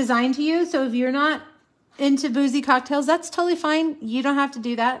how it's designed to use. So if you're not into boozy cocktails, that's totally fine. You don't have to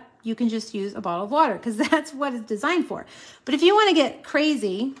do that. You can just use a bottle of water because that's what it's designed for. But if you want to get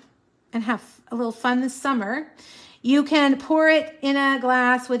crazy and have a little fun this summer, you can pour it in a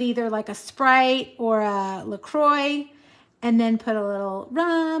glass with either like a Sprite or a LaCroix and then put a little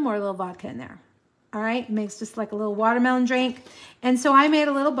rum or a little vodka in there. All right, it makes just like a little watermelon drink. And so I made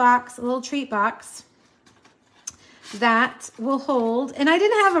a little box, a little treat box that will hold, and I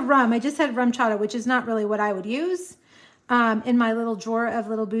didn't have a rum, I just had rum chata, which is not really what I would use in my little drawer of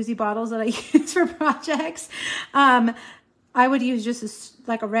little boozy bottles that I use for projects. I would use just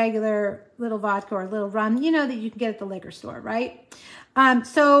like a regular little vodka or a little rum, you know, that you can get at the liquor store, right?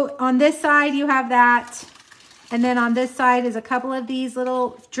 So on this side you have that, and then on this side is a couple of these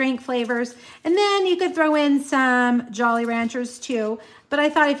little drink flavors, and then you could throw in some Jolly Ranchers too. But I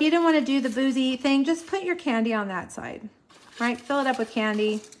thought if you didn't want to do the boozy thing, just put your candy on that side, right? Fill it up with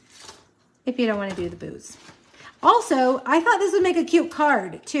candy if you don't want to do the booze. Also, I thought this would make a cute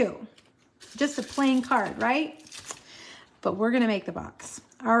card too. Just a plain card, right? But we're going to make the box.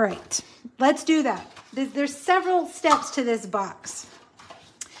 All right, let's do that. There's several steps to this box.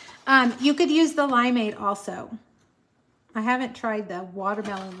 You could use the limeade also. I haven't tried the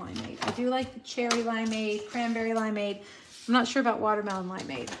watermelon limeade. I do like the cherry limeade, cranberry limeade. I'm not sure about watermelon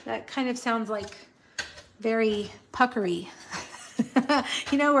limeade. That kind of sounds like very puckery.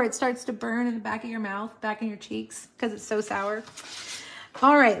 You know, where it starts to burn in the back of your mouth, back in your cheeks, because it's so sour.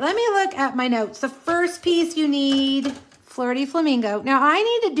 All right, let me look at my notes. The first piece you need, Flirty Flamingo. Now, I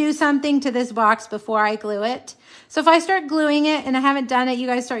need to do something to this box before I glue it. So if I start gluing it and I haven't done it, you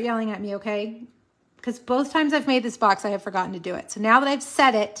guys start yelling at me, okay? Because both times I've made this box, I have forgotten to do it. So now that I've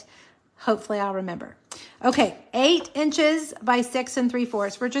set it, hopefully I'll remember. Okay, 8 inches by 6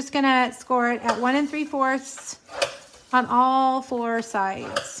 3/4. We're just gonna score it at 1 3/4 on all 4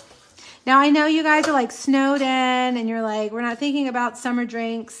 sides. Now I know you guys are like snowed in and you're like, we're not thinking about summer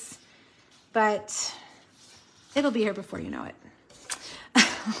drinks, but it'll be here before you know it.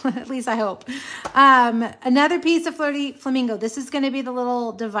 At least I hope. Another piece of Flirty Flamingo. This is going to be the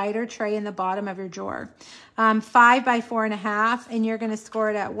little divider tray in the bottom of your drawer. 5 by 4.5, and you're going to score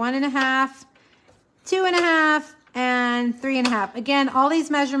it at 1.5, 2.5, and 3.5. Again, all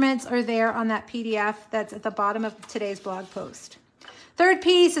these measurements are there on that PDF that's at the bottom of today's blog post. Third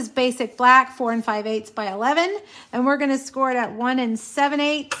piece is basic black, 4 5/8 by 11, and we're going to score it at 1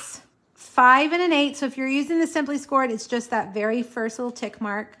 7/8, 5 1/8. So if you're using the Simply Scored, it's just that very first little tick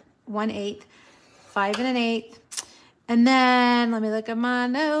mark, 1/8, 5 1/8. And then let me look at my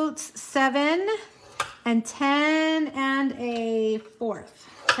notes, 7 and 10 and a fourth,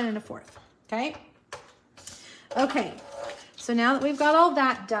 10 and a fourth. Okay. Okay. So now that we've got all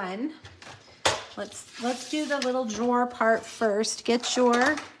that done, let's do the little drawer part first. Get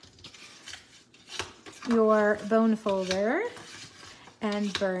your bone folder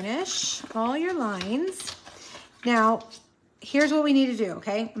and burnish all your lines. Now, here's what we need to do,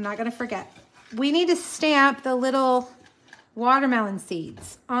 okay? I'm not going to forget. We need to stamp the little watermelon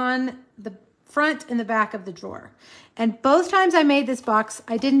seeds on the front and the back of the drawer. And both times I made this box,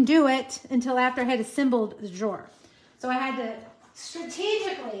 I didn't do it until after I had assembled the drawer. So I had to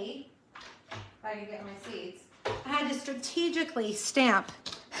strategically, if I can get my seeds, I had to strategically stamp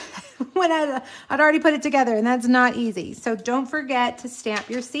when I'd already put it together, and that's not easy. So don't forget to stamp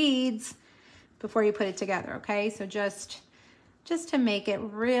your seeds before you put it together, okay? So just to make it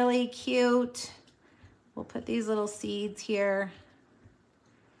really cute, we'll put these little seeds here.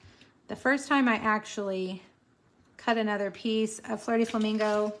 The first time I actually cut another piece of Flirty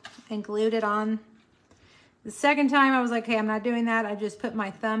Flamingo and glued it on. The second time I was like, hey, I'm not doing that. I just put my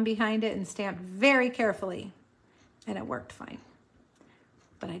thumb behind it and stamped very carefully, and it worked fine.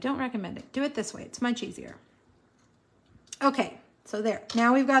 But I don't recommend it. Do it this way. It's much easier. Okay, so there.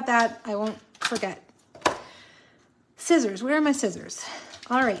 Now we've got that. I won't forget. Scissors. Where are my scissors?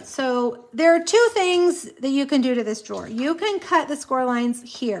 All right, so there are two things that you can do to this drawer. You can cut the score lines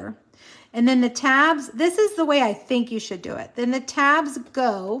here, and then the tabs, this is the way I think you should do it. Then the tabs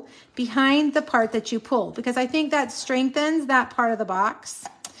go behind the part that you pull, because I think that strengthens that part of the box.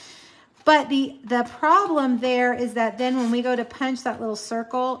 But the problem there is that then when we go to punch that little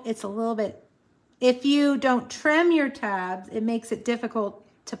circle, it's a little bit, if you don't trim your tabs, it makes it difficult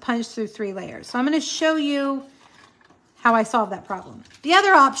to punch through 3 layers. So I'm going to show you how I solve that problem. The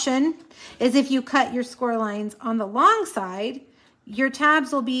other option is if you cut your score lines on the long side, your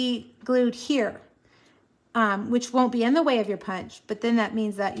tabs will be glued here, which won't be in the way of your punch, but then that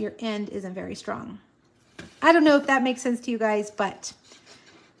means that your end isn't very strong. I don't know if that makes sense to you guys, but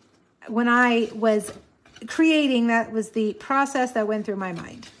when I was creating, that was the process that went through my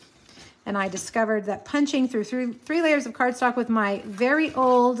mind. And I discovered that punching through 3 layers of cardstock with my very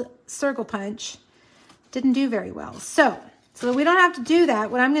old circle punch didn't do very well. So that we don't have to do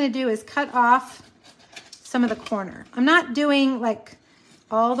that, what I'm going to do is cut off some of the corner. I'm not doing like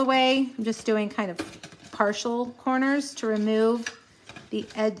all the way. I'm just doing kind of partial corners to remove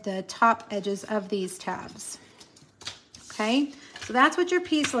the top edges of these tabs. Okay, so that's what your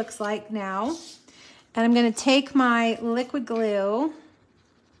piece looks like now. And I'm going to take my liquid glue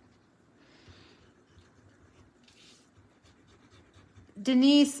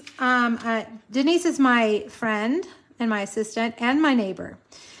Denise is my friend and my assistant and my neighbor.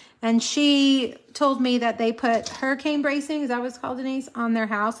 And she told me that they put hurricane bracing, is that what it's called, Denise, on their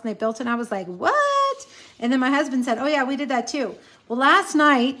house, and they built it, and I was like, what? And then my husband said, oh yeah, we did that too. Well, last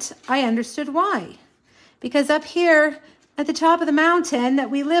night I understood why. Because up here at the top of the mountain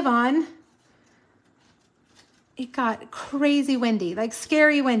that we live on, it got crazy windy, like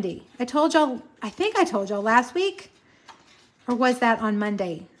scary windy. I think I told y'all last week, or was that on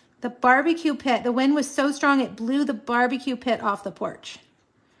Monday? The barbecue pit, the wind was so strong it blew the barbecue pit off the porch.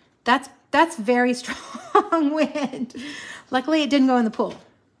 That's very strong wind. Luckily, it didn't go in the pool.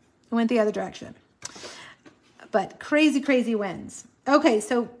 It went the other direction. But crazy, crazy winds. Okay,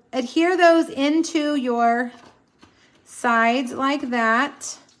 so adhere those into your sides like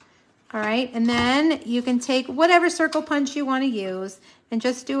that. All right, and then you can take whatever circle punch you want to use and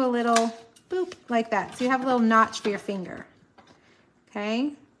just do a little boop like that. So you have a little notch for your finger.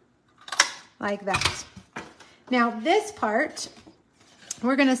 Okay, like that. Now this part,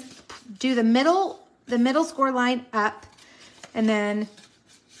 we're gonna do the middle score line up, and then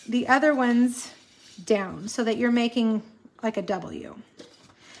the other ones down, so that you're making like a W.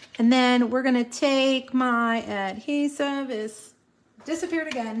 And then we're gonna take my adhesive, it's disappeared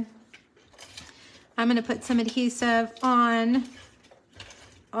again. I'm gonna put some adhesive on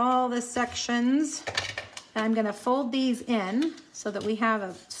all the sections. And I'm gonna fold these in so that we have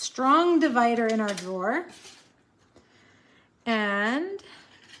a strong divider in our drawer. And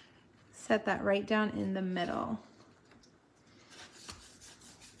set that right down in the middle.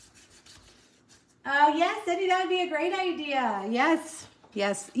 Oh yes, Eddie, that would be a great idea. Yes,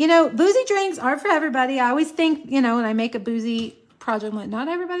 yes. You know, boozy drinks are for everybody. I always think, you know, when I make a boozy project, like, not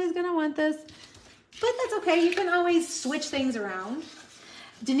everybody's gonna want this, but that's okay. You can always switch things around.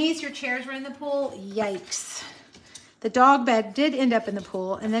 Denise, your chairs were in the pool. Yikes. The dog bed did end up in the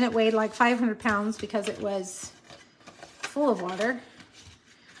pool, and then it weighed like 500 pounds because it was full of water.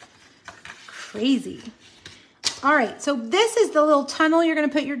 Crazy. All right, so this is the little tunnel you're gonna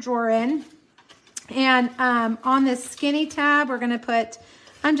put your drawer in. And on this skinny tab, we're gonna put,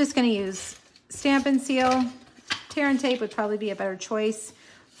 I'm just gonna use Stamp and Seal. Tear and tape would probably be a better choice.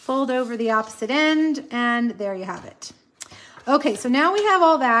 Fold over the opposite end, and there you have it. Okay, so now we have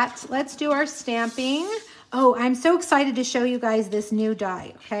all that. Let's do our stamping. Oh, I'm so excited to show you guys this new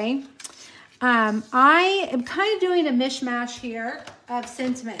die, okay? I am kind of doing a mishmash here of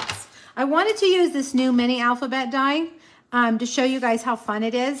sentiments. I wanted to use this new mini alphabet die to show you guys how fun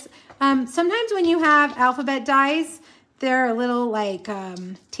it is. Sometimes when you have alphabet dies, they're a little like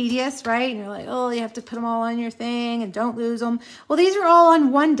tedious, right? And you're like, oh, you have to put them all on your thing and don't lose them. Well, these are all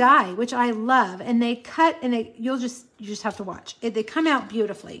on one die, which I love. And they cut and you just have to watch. They come out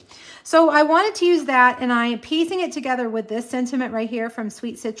beautifully. So I wanted to use that, and I am piecing it together with this sentiment right here from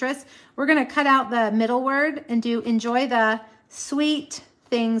Sweet Citrus. We're gonna cut out the middle word and do enjoy the sweet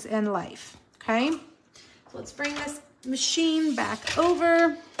things in life, okay? So let's bring this machine back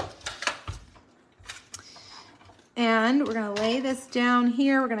over. And we're gonna lay this down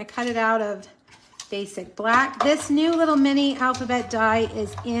here. We're gonna cut it out of basic black. This new little mini alphabet die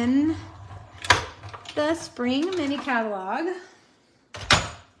is in the spring mini catalog.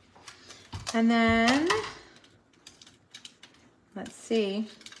 And then, let's see.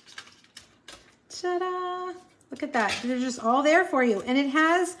 Ta-da! Look at that. They're just all there for you. And it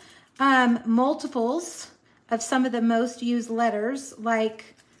has multiples of some of the most used letters,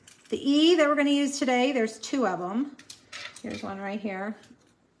 like the E that we're going to use today. There's 2 of them. Here's one right here.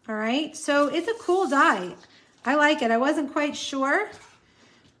 All right, so it's a cool die. I like it. I wasn't quite sure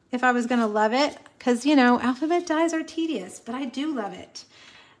if I was going to love it because, you know, alphabet dies are tedious, but I do love it.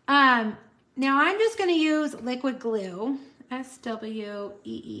 Now I'm just going to use liquid glue,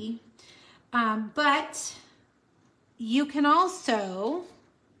 SWEE, but you can also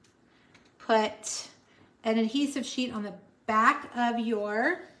put an adhesive sheet on the back of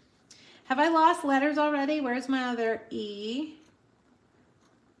your, have I lost letters already? Where's my other E?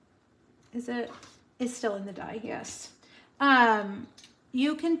 Is it, it's still in the die, yes.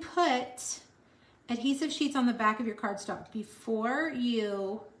 You can put adhesive sheets on the back of your cardstock before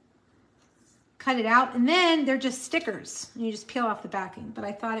you cut it out, and then they're just stickers. And you just peel off the backing, but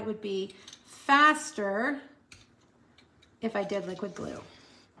I thought it would be faster if I did liquid glue.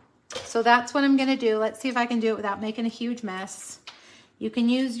 So that's what I'm gonna do. Let's see if I can do it without making a huge mess. You can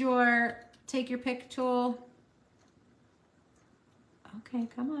use your, take your pick tool. Okay,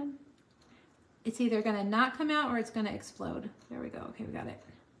 come on. It's either gonna not come out or it's gonna explode. There we go, okay, we got it.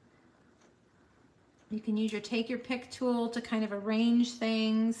 You can use your take your pick tool to kind of arrange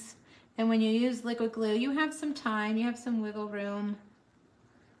things. And when you use liquid glue, you have some time, you have some wiggle room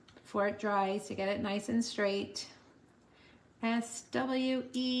before it dries to get it nice and straight.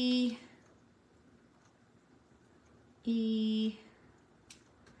 SWEET.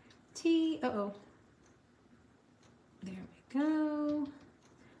 Uh-oh. There we go.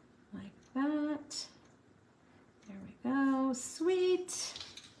 Like that. There we go. Sweet.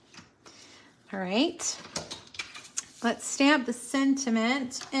 All right. Let's stamp the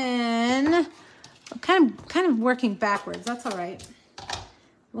sentiment in. I'm kind of working backwards. That's all right.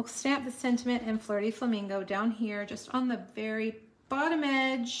 We'll stamp the sentiment in Flirty Flamingo down here, just on the very bottom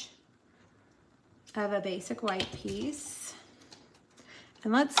edge of a basic white piece.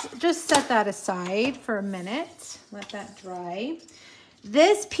 And let's just set that aside for a minute. Let that dry.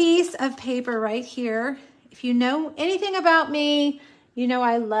 This piece of paper right here, if you know anything about me, you know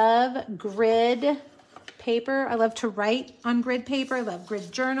I love grid paper. I love to write on grid paper. I love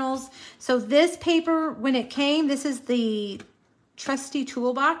grid journals. So this paper, when it came, this is the Trusty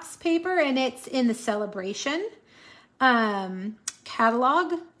Toolbox paper, and it's in the Celebration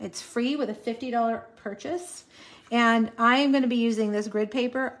catalog. It's free with a $50 purchase. And I'm going to be using this grid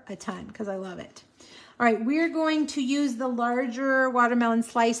paper a ton because I love it. All right, we're going to use the larger watermelon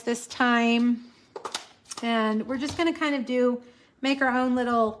slice this time. And we're just going to kind of make our own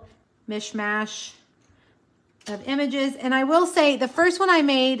little mishmash of images. And I will say the first one I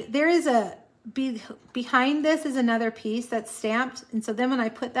made, there is behind this is another piece that's stamped. And so then when I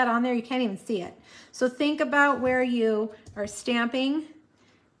put that on there, you can't even see it. So think about where you are stamping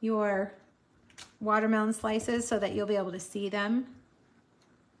your watermelon slices so that you'll be able to see them.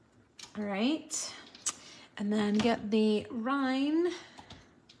 All right. And then get the rind.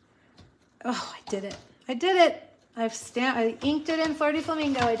 Oh, I did it. I did it. I inked it in Flirty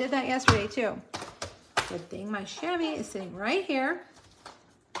Flamingo. I did that yesterday too. Good thing my chamois is sitting right here.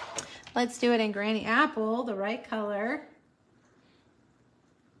 Let's do it in Granny Apple, the right color.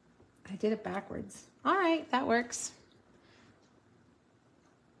 I did it backwards. All right, that works.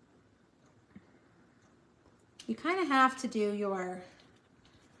 You kind of have to do your,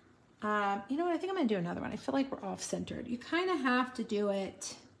 you know what, I think I'm gonna do another one. I feel like we're off centered. You kind of have to do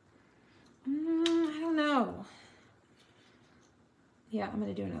it, I don't know. Yeah, I'm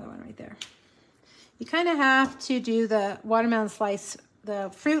gonna do another one right there. You kind of have to do the watermelon slice, the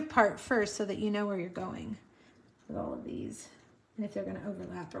fruit part first so that you know where you're going with all of these and if they're gonna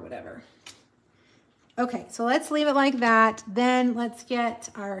overlap or whatever. Okay, so let's leave it like that. Then let's get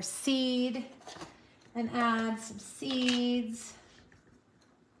our seed and add some seeds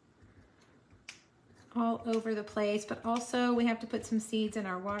all over the place, but also we have to put some seeds in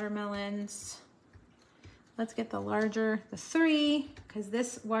our watermelons. Let's get the larger, the 3, because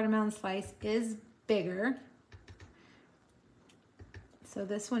this watermelon slice is bigger. So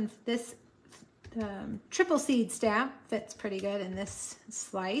this one, this triple seed stamp fits pretty good in this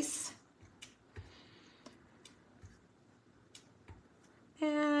slice.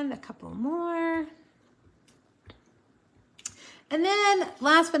 And a couple more. And then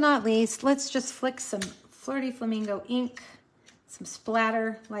last but not least, let's just flick some Flirty Flamingo ink, some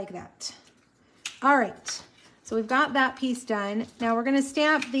splatter like that. All right, so we've got that piece done. Now we're gonna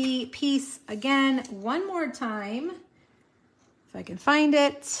stamp the piece again one more time, if I can find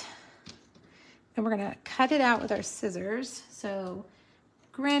it. And we're gonna cut it out with our scissors. So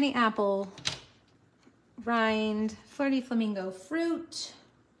Granny Apple rind, Flirty Flamingo fruit,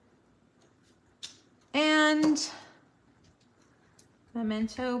 and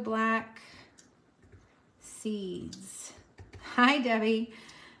Memento Black seeds. Hi, Debbie.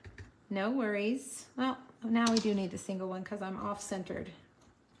 No worries. Well, now we do need the single one because I'm off-centered.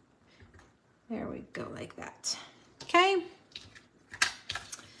 There we go, like that. Okay.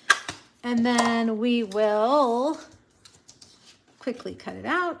 And then we will quickly cut it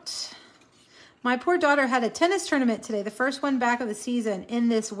out. My poor daughter had a tennis tournament today, the first one back of the season, in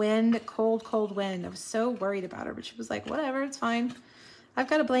this wind, cold, cold wind. I was so worried about her, but she was like, whatever, it's fine. I've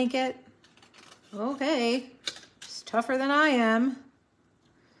got a blanket. Okay. It's tougher than I am.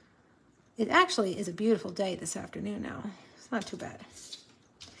 It actually is a beautiful day this afternoon now. It's not too bad.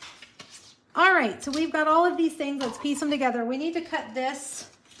 All right, so we've got all of these things. Let's piece them together. We need to cut this.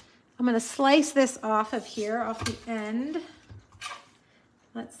 I'm going to slice this off of here, off the end.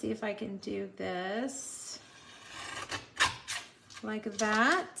 Let's see if I can do this like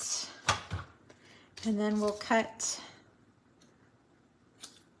that. And then we'll cut.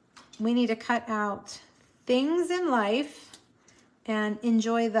 We need to cut out things in life and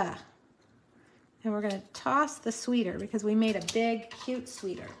enjoy the. And we're gonna toss the sweeter because we made a big, cute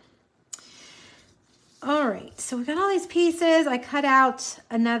sweeter. All right, so we've got all these pieces. I cut out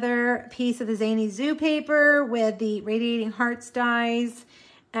another piece of the Zany Zoo paper with the Radiating Hearts dies.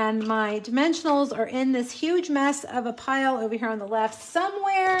 And my dimensionals are in this huge mess of a pile over here on the left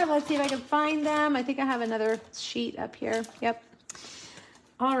somewhere. Let's see if I can find them. I think I have another sheet up here. Yep.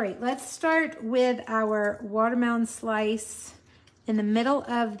 All right, let's start with our watermelon slice in the middle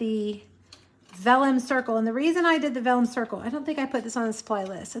of the vellum circle. And the reason I did the vellum circle, I don't think I put this on the supply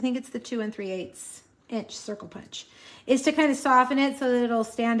list. I think it's the 2 3/8 inch circle punch, is to kind of soften it so that it'll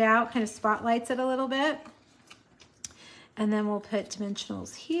stand out, kind of spotlights it a little bit. And then we'll put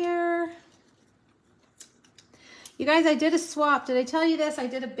dimensionals here. You guys, I did a swap. Did I tell you this? I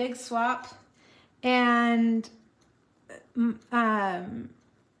did a big swap, and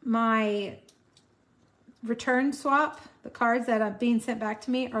my return swap, the cards that are being sent back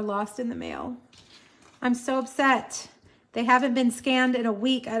to me, are lost in the mail. I'm so upset. They haven't been scanned in a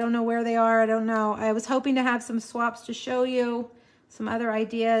week. I don't know where they are. I don't know. I was hoping to have some swaps to show you, some other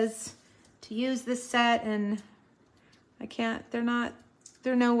ideas to use this set, and I can't.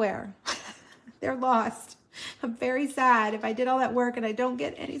 They're nowhere. They're lost. I'm very sad if I did all that work and I don't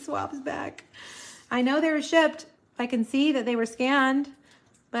get any swaps back. I know they were shipped. I can see that they were scanned,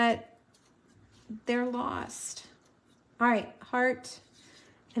 but they're lost. All right, heart,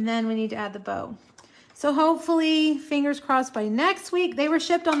 and then we need to add the bow. So hopefully, fingers crossed, by next week. They were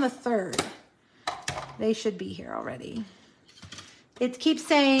shipped on the 3rd. They should be here already. It keeps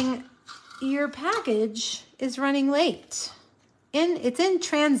saying your package is running late. It's in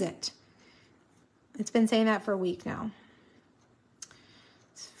transit. It's been saying that for a week now.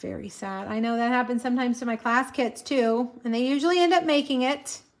 It's very sad. I know that happens sometimes to my class kits too, and they usually end up making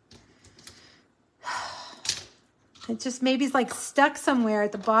it. It just maybe is like stuck somewhere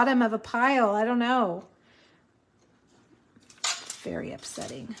at the bottom of a pile. I don't know. Very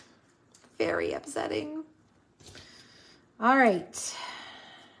upsetting. Very upsetting. All right.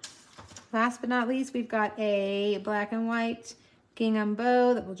 Last but not least, we've got a black and white gingham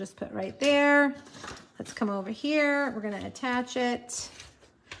bow that we'll just put right there. Let's come over here. We're going to attach it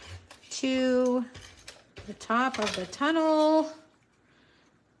to the top of the tunnel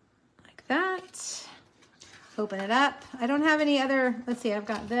like that. Open it up. I don't have any other, let's see, I've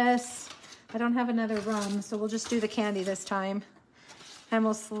got this. I don't have another rum, so we'll just do the candy this time. And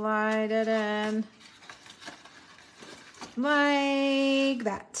we'll slide it in like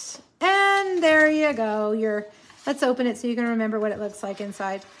that. And there you go. Let's open it so you can remember what it looks like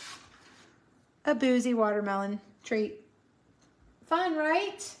inside. A boozy watermelon treat. Fun,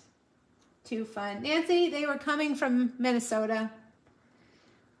 right? Too fun. Nancy, they were coming from Minnesota.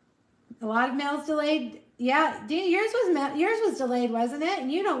 A lot of mail's delayed. Yeah, Dina, yours was delayed, wasn't it?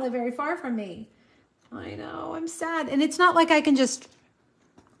 And you don't live very far from me. I know, I'm sad. And it's not like I can just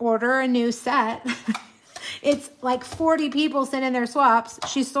order a new set. It's like 40 people sent in their swaps.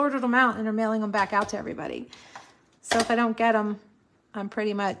 She sorted them out and are mailing them back out to everybody. So if I don't get them, I'm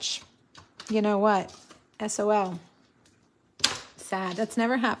pretty much, you know what, SOL. Sad. That's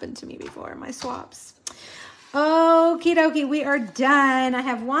never happened to me before, my swaps. Okie dokie, we are done. I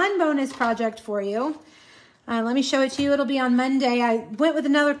have one bonus project for you. Let me show it to you. It'll be on Monday. I went with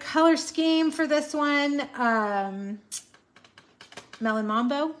another color scheme for this one. Melon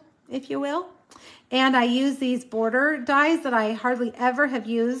Mambo, if you will. And I use these border dies that I hardly ever have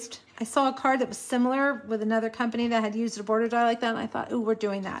used. I saw a card that was similar with another company that had used a border die like that, and I thought, ooh, we're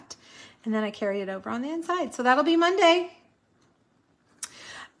doing that. And then I carried it over on the inside. So that'll be Monday.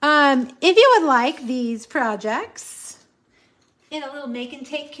 If you would like these projects in a little make and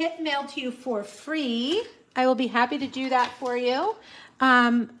take kit mailed to you for free, I will be happy to do that for you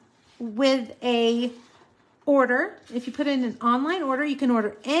with a order. If you put in an online order, you can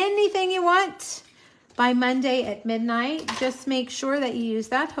order anything you want by Monday at midnight. Just make sure that you use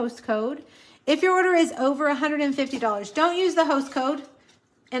that host code. If your order is over $150, don't use the host code,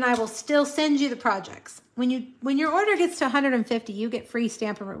 and I will still send you the projects. When your order gets to $150, you get free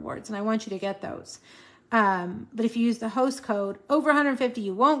Stampin' Rewards, and I want you to get those. But if you use the host code over $150,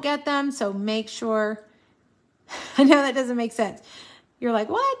 you won't get them. So make sure. I know that doesn't make sense. You're like,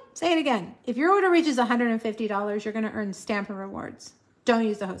 what? Say it again. If your order reaches $150, you're going to earn Stampin' Rewards. Don't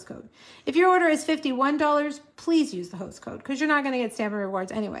use the host code. If your order is $51, please use the host code because you're not going to get Stampin'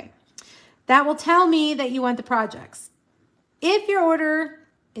 Rewards anyway. That will tell me that you want the projects. If your order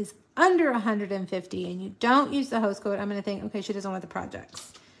is under $150 and you don't use the host code, I'm going to think, okay, she doesn't want the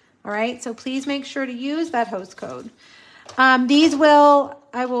projects. All right, so please make sure to use that host code.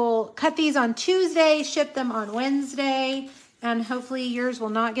 I will cut these on Tuesday, ship them on Wednesday, and hopefully yours will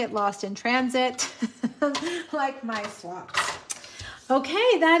not get lost in transit like my swaps.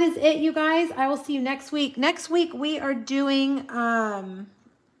 Okay, that is it, you guys. I will see you next week. Next week, we are doing the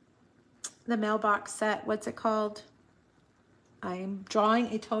mailbox set. What's it called? I'm drawing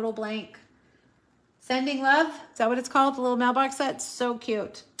a total blank. Sending Love? Is that what it's called? The little mailbox set? So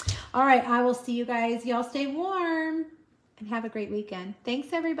cute. All right, I will see you guys. Y'all stay warm and have a great weekend. Thanks,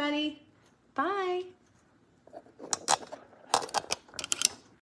 everybody. Bye.